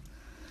him.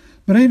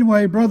 But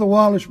anyway, Brother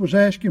Wallace was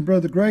asking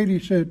Brother Grady,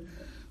 he said,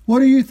 what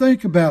do you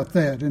think about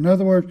that? In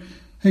other words,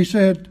 he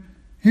said,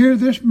 here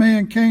this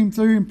man came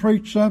through and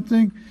preached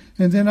something,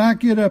 and then I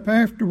get up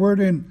afterward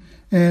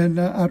and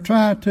I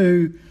try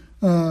to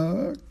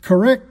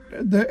correct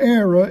the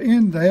error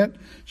in that.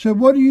 So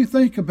what do you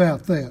think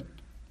about that?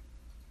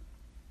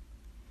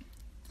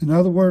 In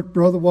other words,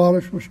 Brother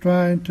Wallace was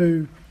trying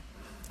to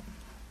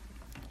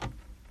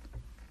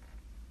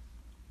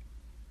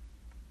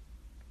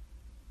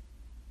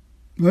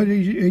but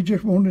he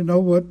just wanted to know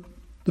what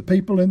the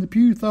people in the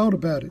pew thought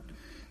about it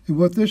and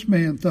what this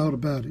man thought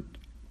about it.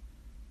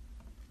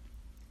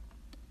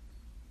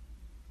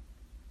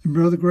 And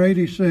Brother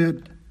Grady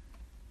said,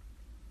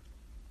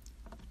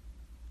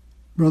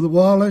 Brother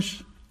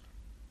Wallace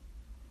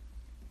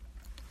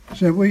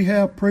said, we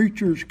have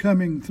preachers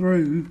coming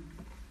through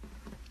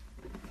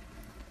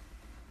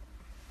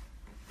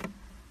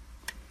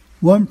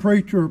One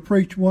preacher will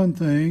preach one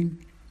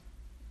thing.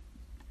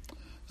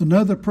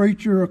 Another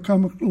preacher will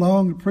come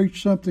along and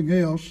preach something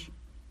else.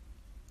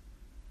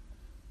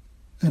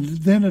 And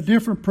then a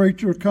different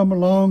preacher will come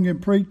along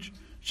and preach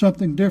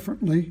something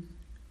differently.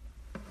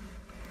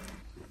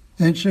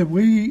 And said,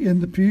 we in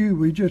the pew,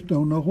 we just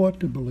don't know what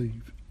to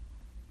believe.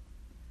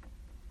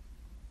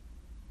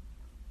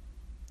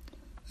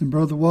 And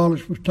Brother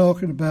Wallace was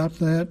talking about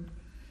that,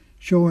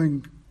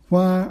 showing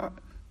why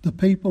the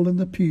people in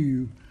the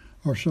pew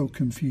are so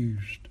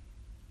confused.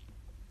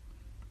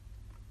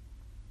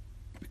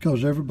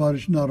 Because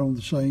everybody's not on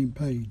the same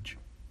page.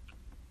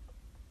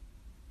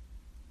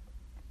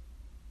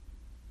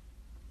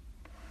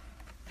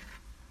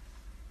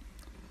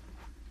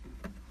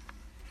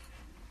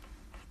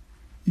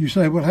 You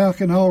say, well, how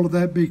can all of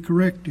that be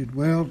corrected?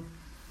 Well,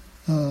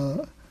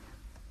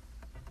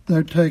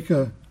 they'd take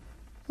a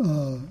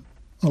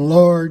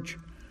large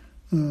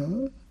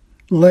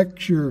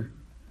lecture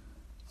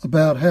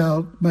about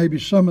how maybe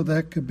some of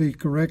that could be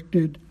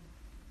corrected,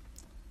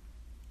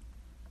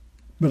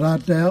 but I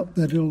doubt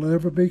that it'll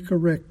ever be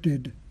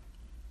corrected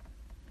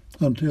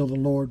until the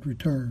Lord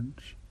returns.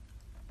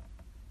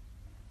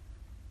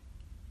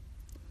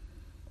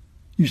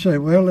 You say,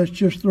 well, let's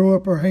just throw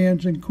up our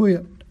hands and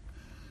quit.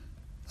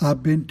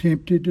 I've been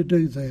tempted to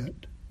do that.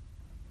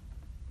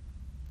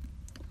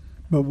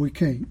 But we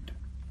can't.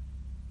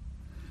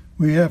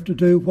 We have to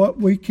do what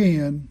we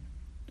can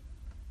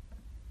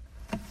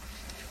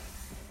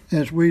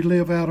as we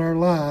live out our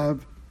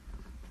lives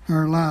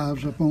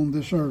upon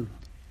this earth.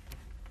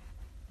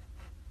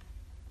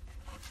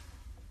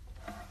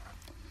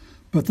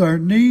 But there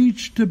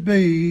needs to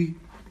be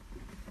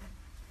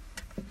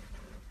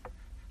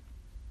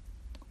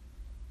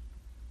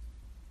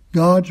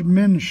God's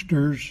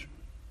ministers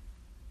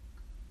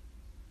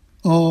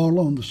all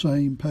on the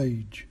same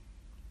page.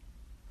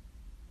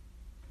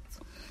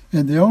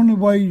 And the only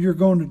way you're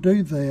going to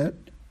do that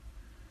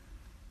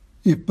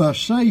is by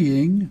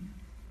saying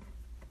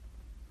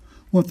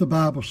what the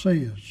Bible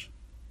says.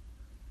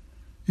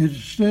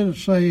 Instead of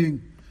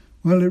saying,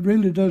 well, it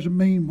really doesn't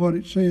mean what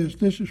it says,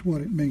 this is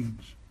what it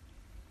means.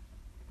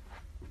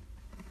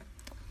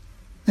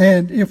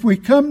 And if we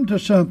come to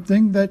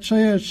something that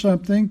says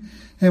something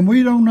and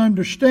we don't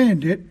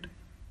understand it,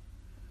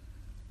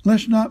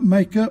 let's not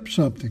make up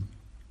something.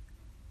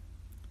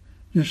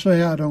 Just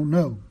say, I don't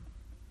know.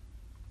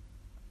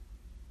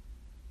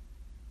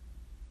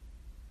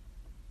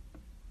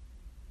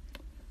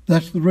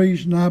 That's the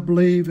reason I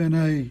believe in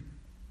a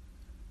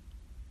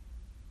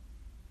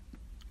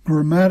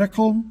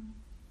grammatical,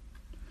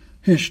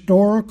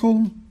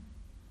 historical,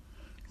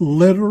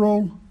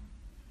 literal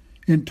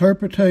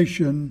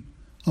interpretation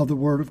of the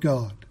Word of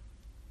God.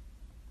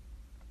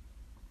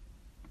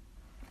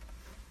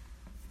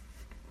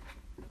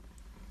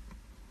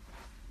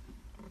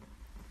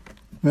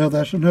 Well,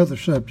 that's another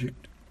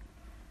subject.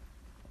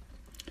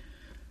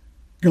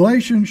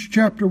 Galatians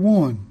chapter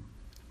 1.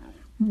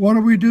 What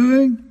are we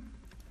doing?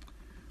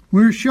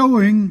 We're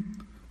showing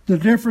the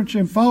difference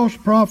in false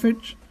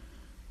prophets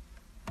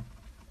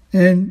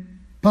and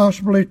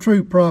possibly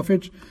true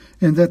prophets,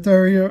 and that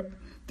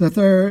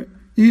there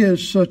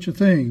is such a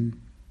thing.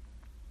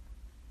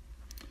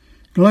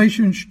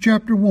 Galatians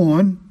chapter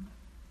 1.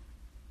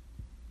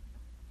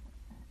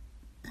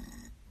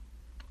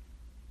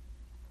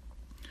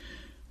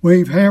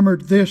 We've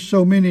hammered this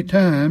so many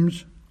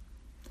times,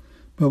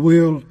 but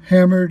we'll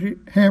hammer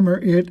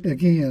it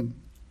again.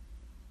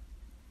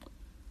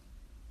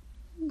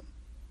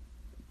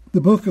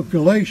 The book of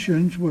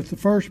Galatians was the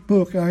first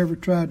book I ever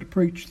tried to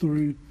preach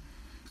through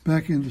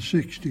back in the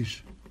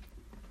 60s.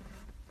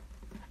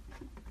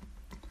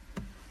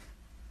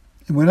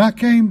 And when I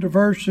came to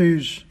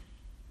verses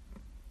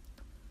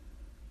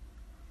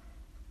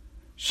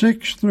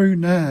 6 through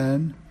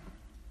 9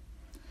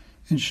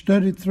 and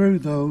studied through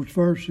those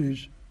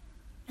verses,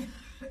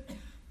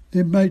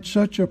 it made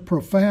such a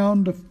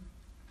profound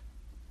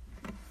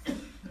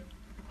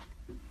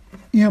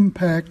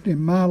impact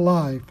in my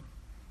life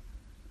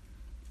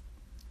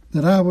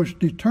that I was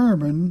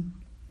determined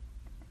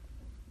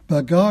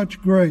by God's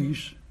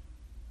grace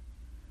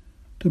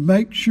to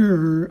make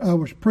sure I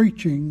was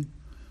preaching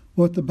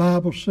what the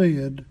Bible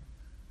said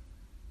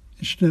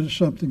instead of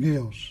something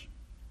else.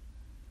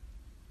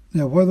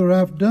 Now, whether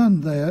I've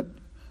done that,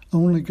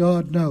 only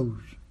God knows.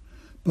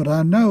 But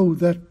I know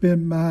that's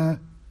been my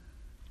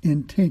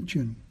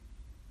intention.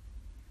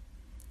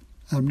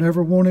 I've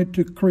never wanted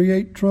to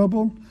create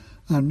trouble.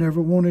 I've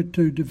never wanted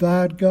to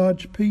divide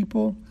God's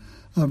people.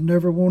 I've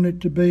never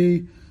wanted to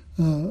be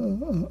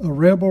a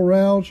rebel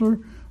rouser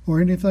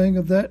or anything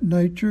of that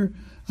nature.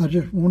 I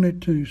just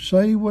wanted to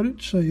say what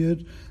it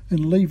said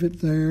and leave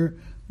it there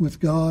with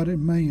God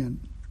and man.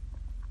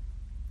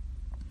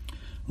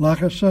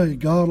 Like I say,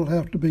 God will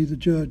have to be the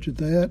judge of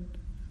that.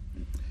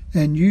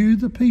 And you,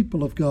 the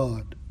people of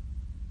God,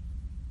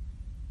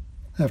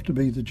 have to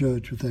be the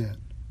judge of that.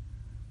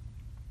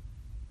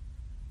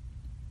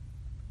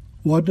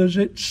 What does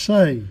it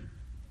say?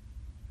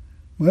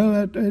 Well,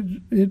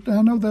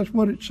 I know that's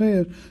what it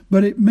says,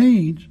 but it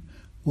means,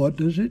 what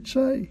does it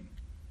say?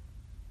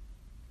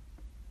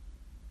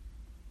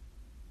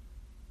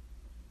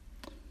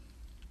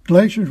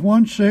 Galatians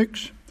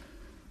 1:6,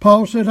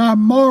 Paul said, I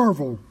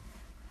marvel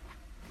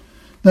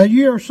that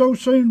ye are so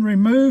soon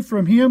removed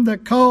from him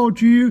that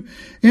called you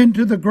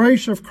into the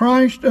grace of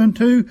Christ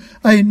unto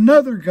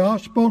another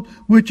gospel,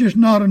 which is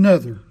not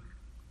another.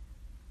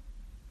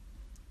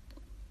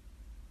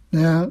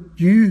 Now,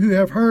 you who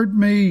have heard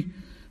me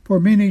for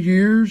many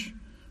years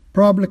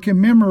probably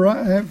can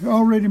have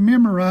already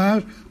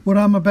memorized what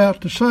I'm about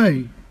to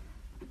say.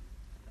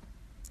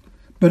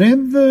 But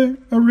in the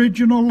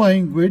original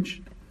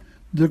language,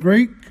 the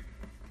Greek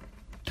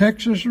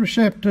Textus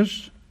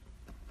Receptus,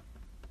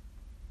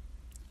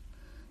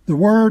 the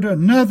word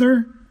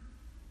another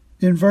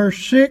in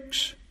verse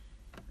 6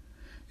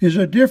 is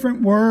a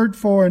different word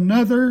for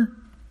another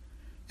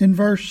in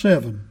verse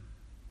 7.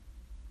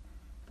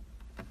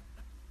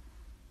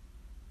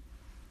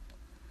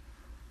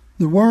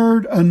 The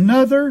word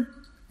another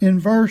in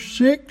verse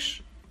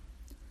 6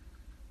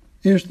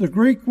 is the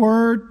Greek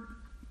word,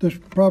 this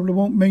probably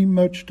won't mean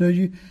much to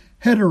you,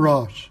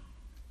 heteros.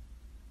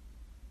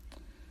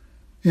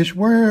 It's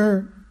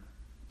where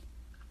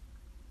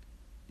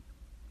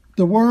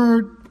the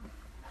word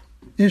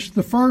is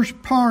the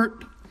first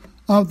part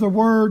of the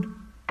word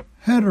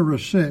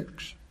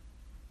heterosex.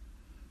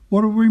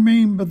 What do we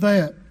mean by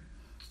that?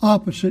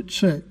 Opposite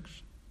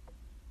sex.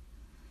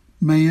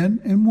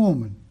 Man and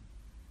woman.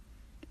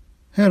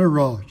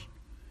 Heteros.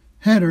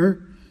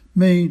 Heter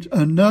means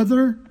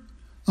another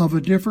of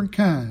a different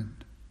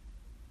kind.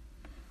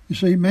 You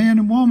see, man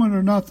and woman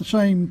are not the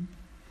same.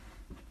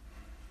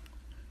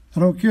 I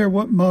don't care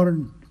what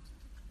modern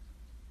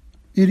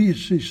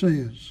idiocy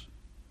says.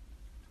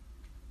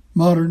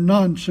 Modern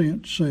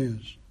nonsense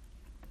says.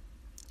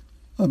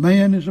 A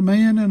man is a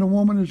man and a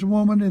woman is a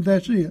woman, and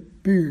that's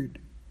it, period.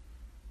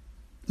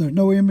 There's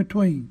no in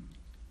between.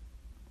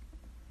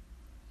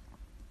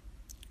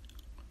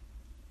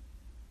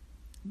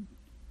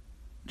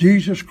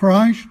 Jesus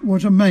Christ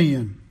was a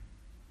man.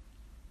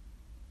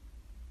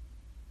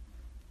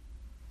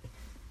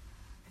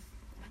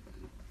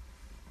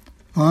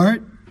 All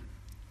right.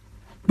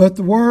 But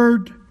the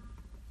word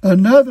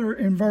another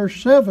in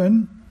verse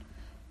 7,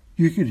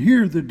 you can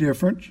hear the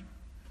difference,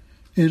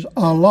 is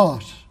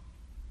allos.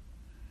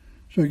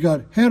 So you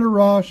got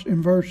heteros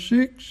in verse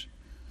 6,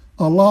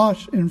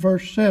 allos in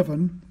verse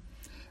 7,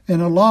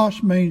 and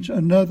allos means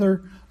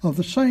another of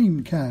the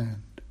same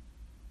kind.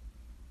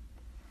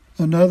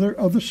 Another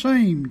of the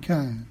same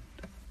kind.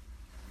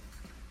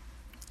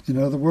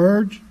 In other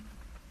words,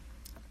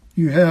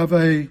 you have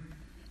a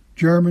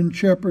German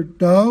Shepherd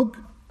dog,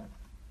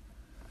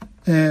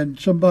 and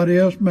somebody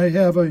else may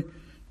have a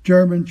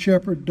German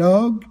Shepherd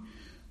dog.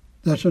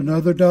 That's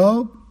another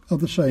dog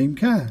of the same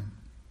kind.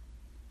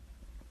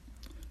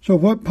 So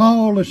what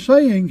Paul is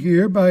saying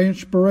here by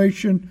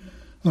inspiration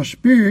of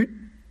Spirit,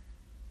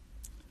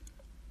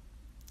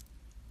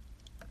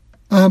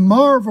 I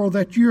marvel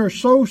that you are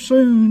so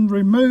soon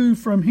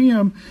removed from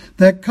him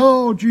that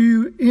called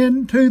you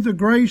into the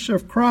grace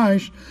of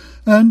Christ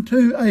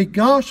unto a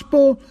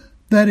gospel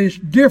that is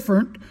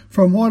different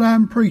from what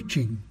I'm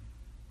preaching,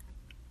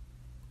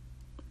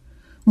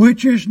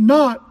 which is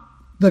not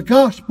the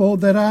gospel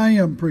that I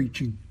am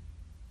preaching.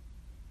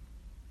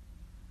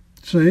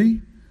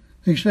 See?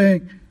 He's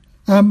saying,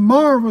 I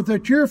marvel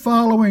that you're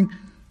following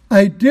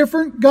a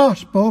different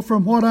gospel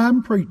from what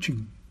I'm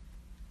preaching.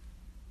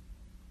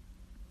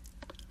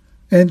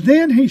 And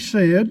then he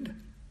said,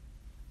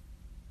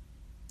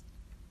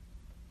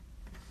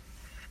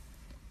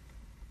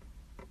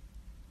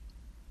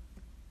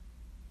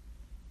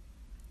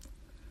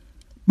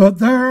 but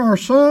there are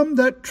some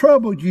that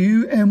trouble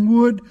you and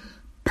would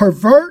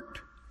pervert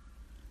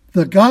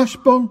the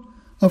gospel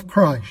of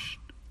Christ.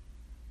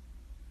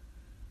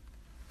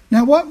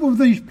 Now, what were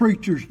these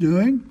preachers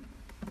doing?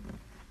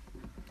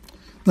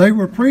 They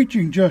were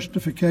preaching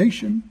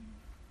justification.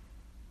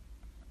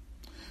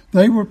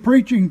 They were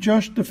preaching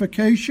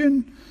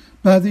justification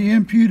by the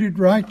imputed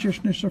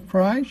righteousness of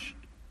Christ.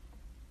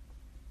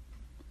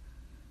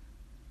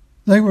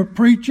 They were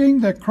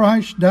preaching that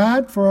Christ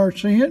died for our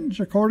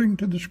sins according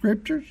to the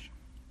Scriptures.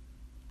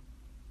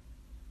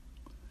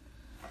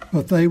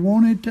 But they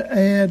wanted to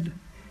add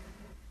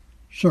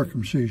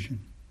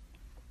circumcision.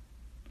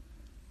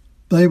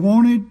 They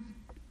wanted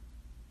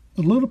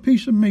a little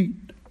piece of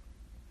meat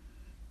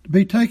to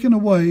be taken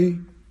away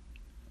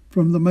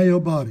from the male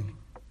body.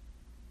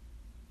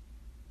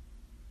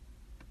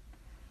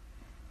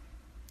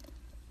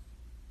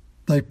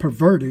 They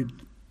perverted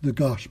the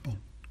gospel.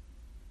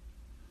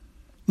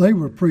 They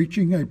were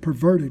preaching a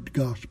perverted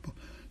gospel.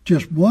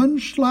 Just one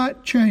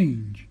slight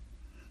change,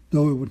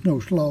 though it was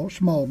no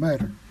small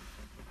matter.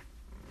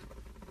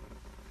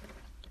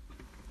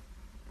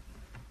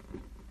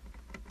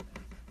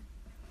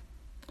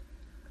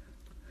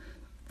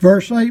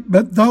 Verse 8,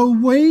 but though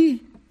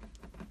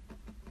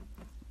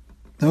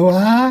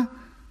I,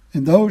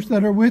 and those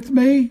that are with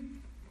me,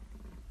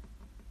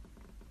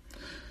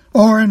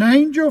 or an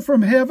angel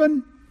from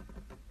heaven,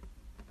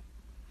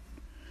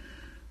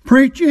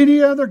 preach any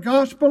other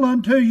gospel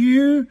unto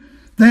you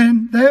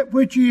than that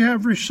which ye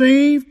have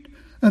received,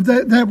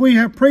 that we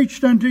have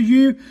preached unto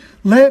you,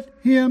 let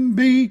him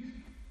be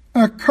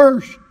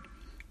accursed.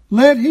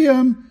 Let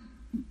him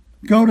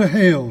go to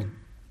hell,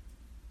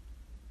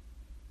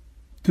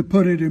 to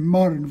put it in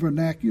modern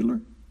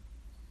vernacular.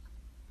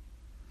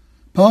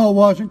 Paul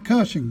wasn't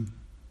cussing.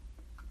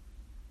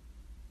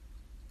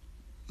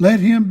 Let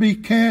him be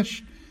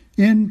cast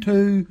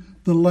into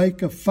the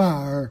lake of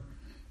fire,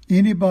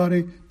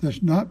 anybody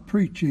that's not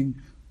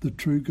preaching the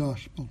true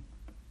gospel.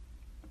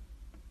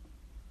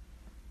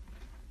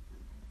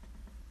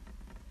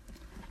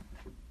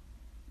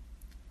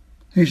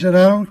 He said,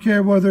 I don't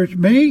care whether it's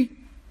me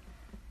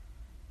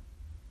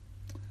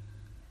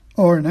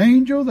or an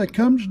angel that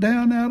comes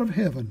down out of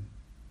heaven.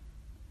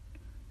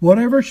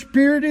 Whatever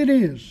spirit it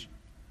is.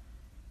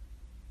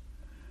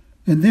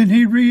 And then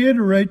he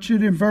reiterates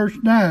it in verse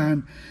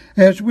 9.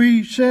 As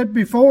we said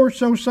before,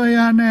 so say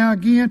I now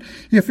again,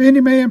 if any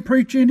man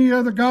preach any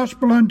other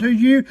gospel unto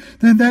you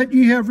than that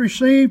ye have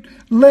received,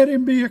 let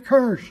him be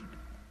accursed.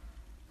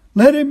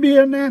 Let him be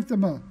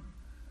anathema.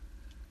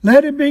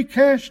 Let him be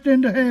cast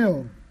into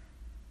hell.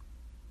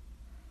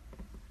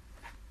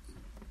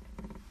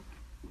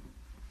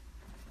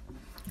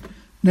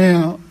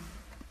 Now,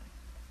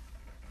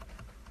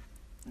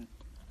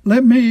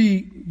 let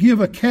me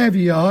give a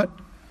caveat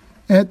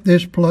at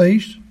this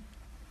place.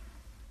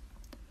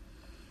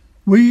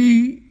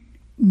 We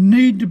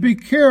need to be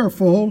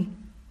careful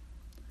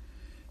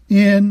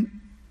in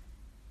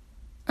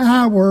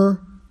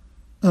our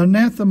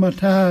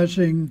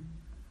anathematizing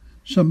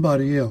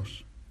somebody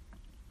else.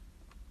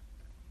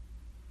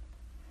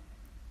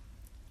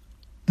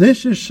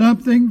 This is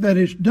something that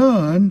is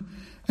done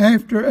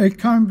after a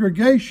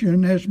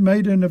congregation has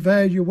made an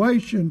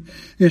evaluation.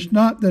 It's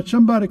not that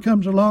somebody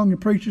comes along and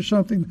preaches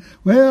something,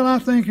 well, I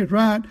think it's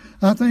right.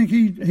 I think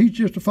he's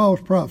just a false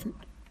prophet.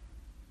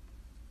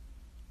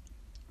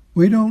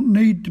 We don't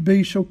need to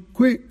be so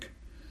quick,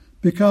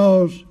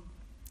 because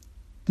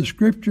the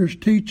Scriptures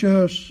teach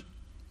us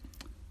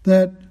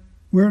that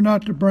we're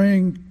not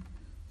to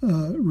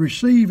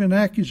receive an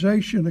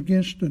accusation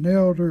against an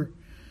elder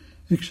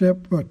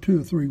except by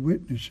 2 or 3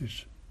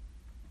 witnesses.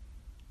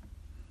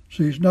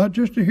 See, it's not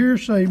just a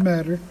hearsay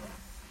matter.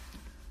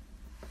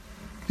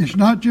 It's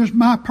not just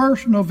my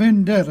personal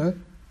vendetta.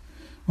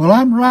 Well,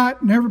 I'm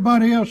right and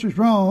everybody else is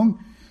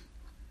wrong.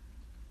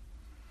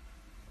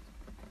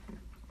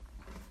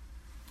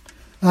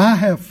 I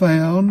have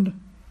found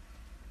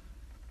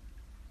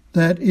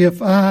that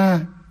if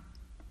I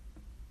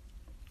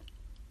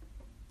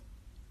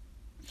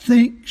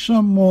think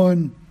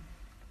someone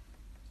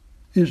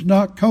is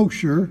not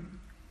kosher,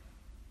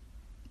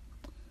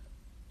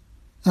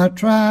 I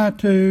try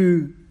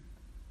to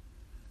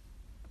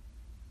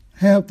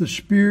have the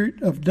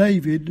spirit of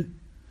David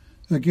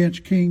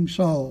against King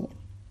Saul.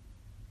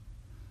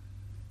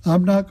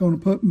 I'm not going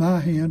to put my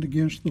hand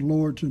against the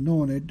Lord's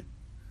anointed.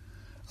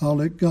 I'll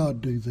let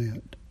God do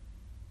that.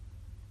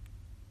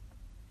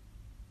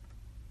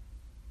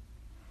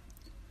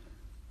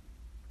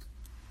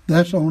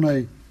 That's on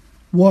a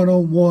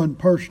one-on-one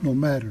personal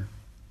matter.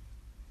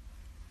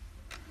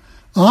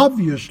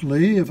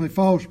 Obviously, if a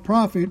false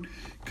prophet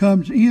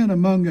comes in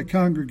among a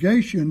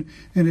congregation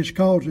and is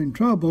causing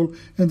trouble,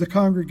 and the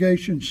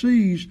congregation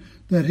sees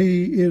that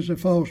he is a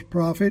false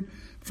prophet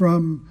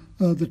from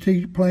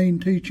the plain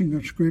teaching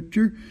of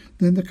Scripture,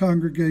 then the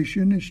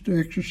congregation is to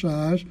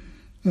exercise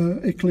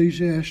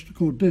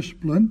ecclesiastical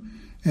discipline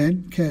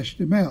and cast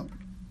him out.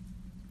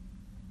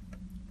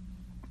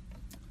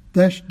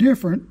 That's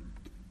different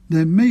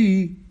than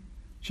me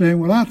saying,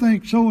 well, I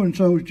think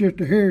so-and-so is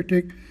just a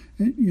heretic,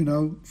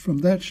 from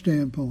that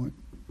standpoint.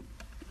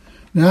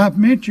 Now, I've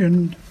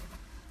mentioned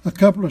a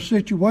couple of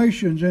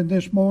situations in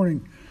this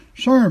morning's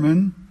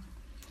sermon,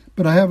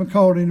 but I haven't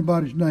called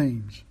anybody's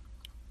names.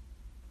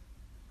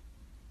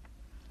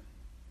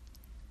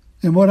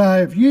 And what I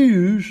have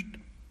used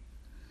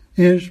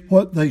is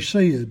what they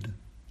said.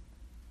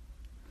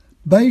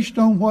 Based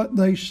on what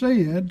they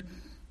said,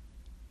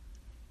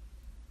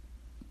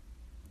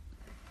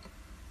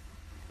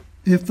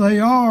 if they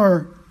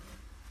are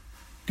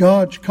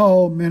God's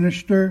called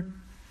minister,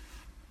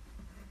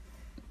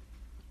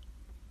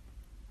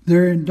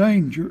 they're in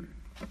danger.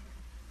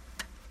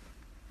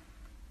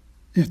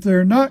 If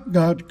they're not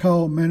God's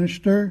called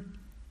minister,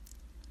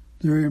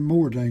 they're in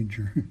more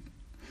danger.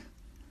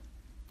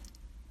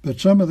 But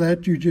some of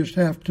that you just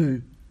have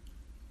to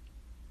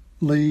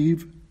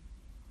leave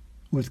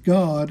with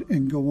God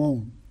and go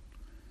on.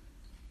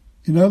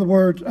 In other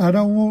words, I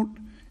don't want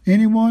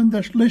anyone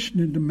that's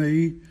listening to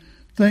me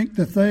think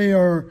that they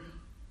are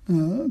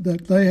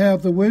that they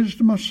have the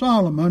wisdom of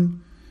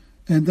Solomon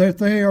and that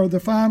they are the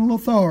final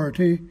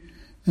authority,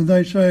 and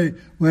they say,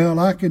 well,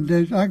 I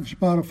can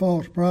spot a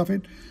false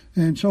prophet,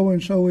 and so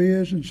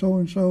is, and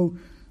so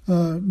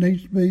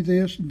needs to be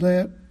this and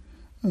that.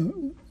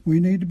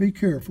 We need to be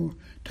careful.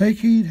 Take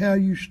heed how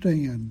you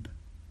stand,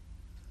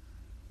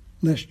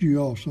 lest you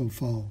also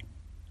fall.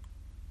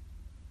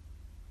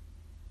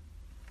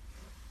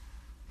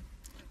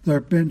 There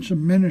have been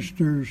some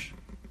ministers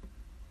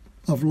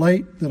of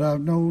late that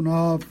I've known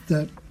of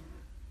that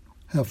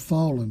have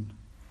fallen.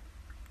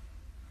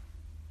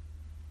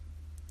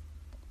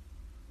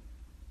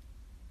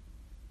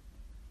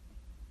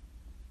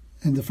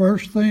 And the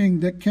first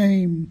thing that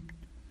came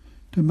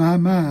to my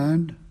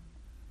mind,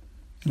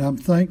 and I'm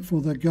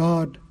thankful that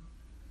God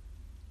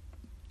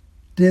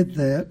did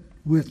that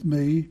with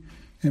me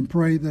and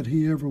pray that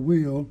He ever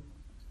will,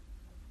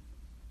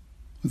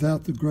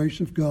 without the grace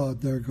of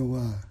God, there go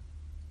I.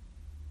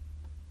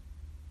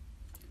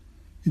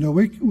 You know,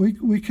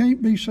 we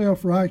can't be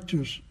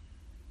self-righteous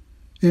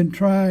in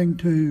trying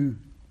to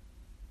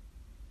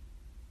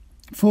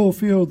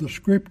fulfill the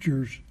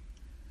Scriptures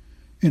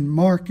in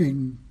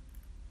marking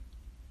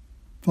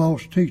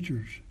false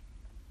teachers.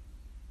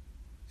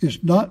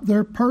 It's not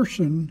their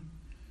person,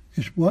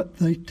 it's what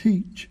they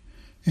teach.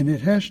 And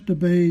it has to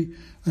be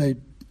a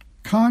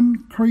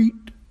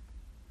concrete,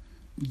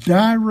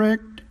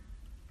 direct,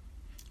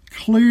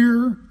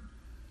 clear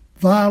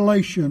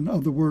violation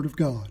of the Word of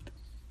God.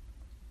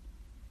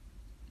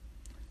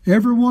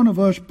 Every one of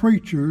us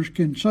preachers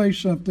can say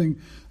something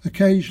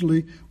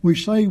occasionally. We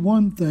say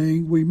one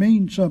thing, we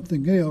mean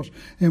something else,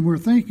 and we're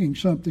thinking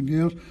something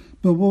else,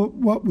 but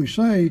what we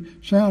say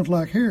sounds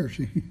like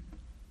heresy.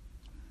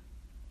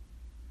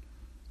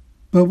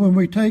 But when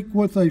we take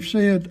what they've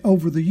said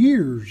over the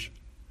years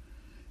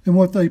and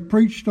what they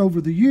preached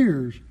over the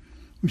years,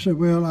 we say,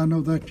 well, I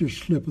know that's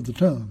just a slip of the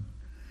tongue.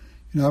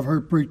 You know, I've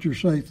heard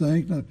preachers say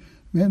things,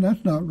 man,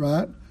 that's not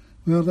right.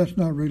 Well, that's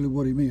not really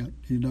what he meant,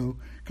 you know,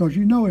 because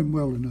you know him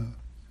well enough.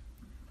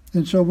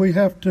 And so we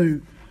have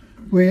to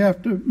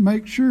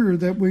make sure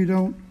that we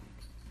don't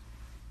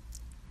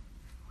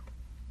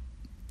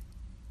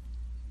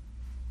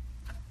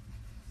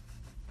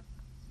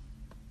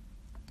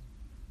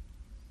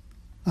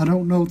I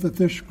don't know that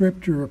this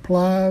scripture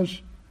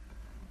applies,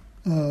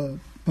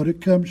 but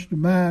it comes to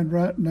mind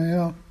right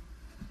now.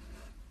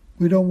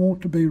 We don't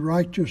want to be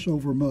righteous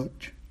over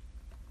much,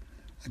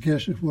 I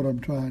guess is what I'm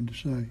trying to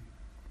say.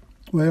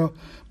 Well,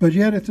 but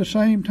yet at the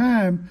same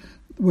time,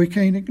 we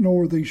can't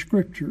ignore these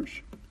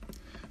scriptures.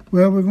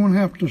 Well, we're going to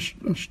have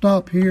to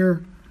stop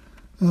here.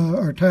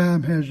 Our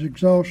time has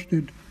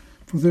exhausted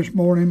for this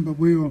morning, but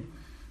we will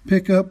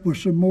pick up with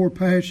some more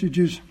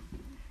passages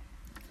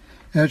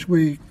as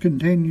we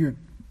continue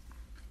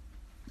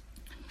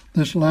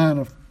this line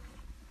of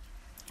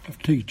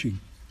teaching.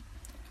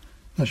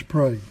 Let's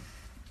pray.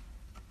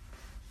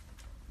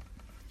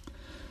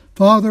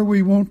 Father,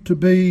 we want to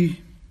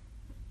be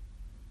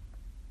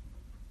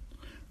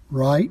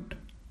right,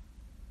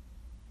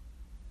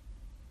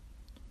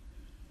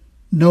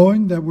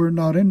 knowing that we're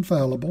not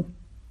infallible.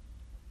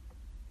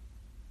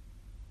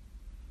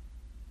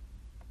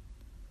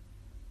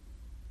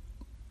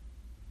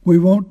 We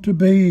want to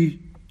be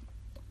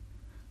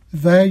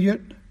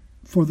valiant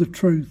for the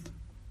truth.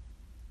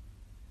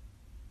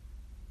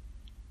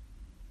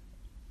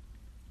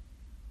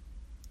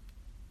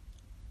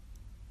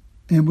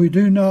 And we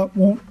do not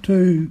want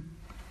to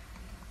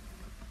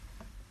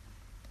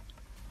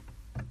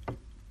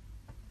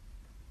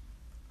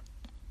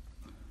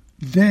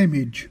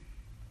damage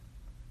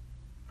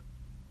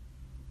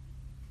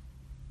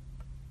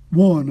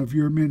one of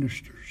your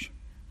ministers.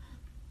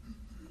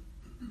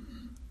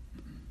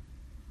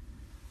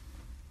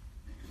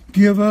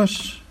 Give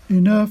us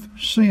enough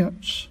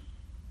sense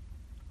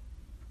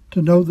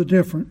to know the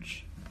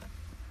difference.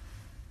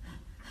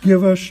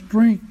 Give us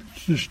strength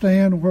to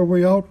stand where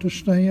we ought to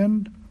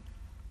stand.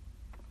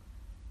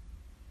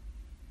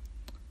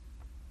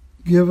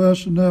 Give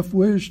us enough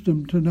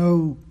wisdom to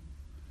know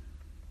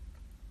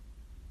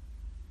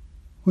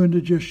when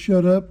to just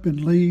shut up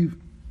and leave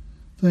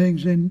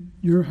things in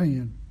your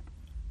hand.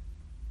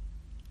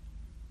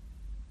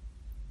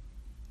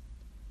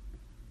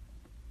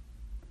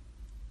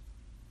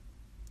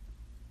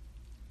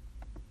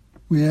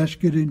 We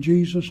ask it in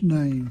Jesus'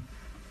 name.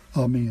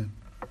 Amen.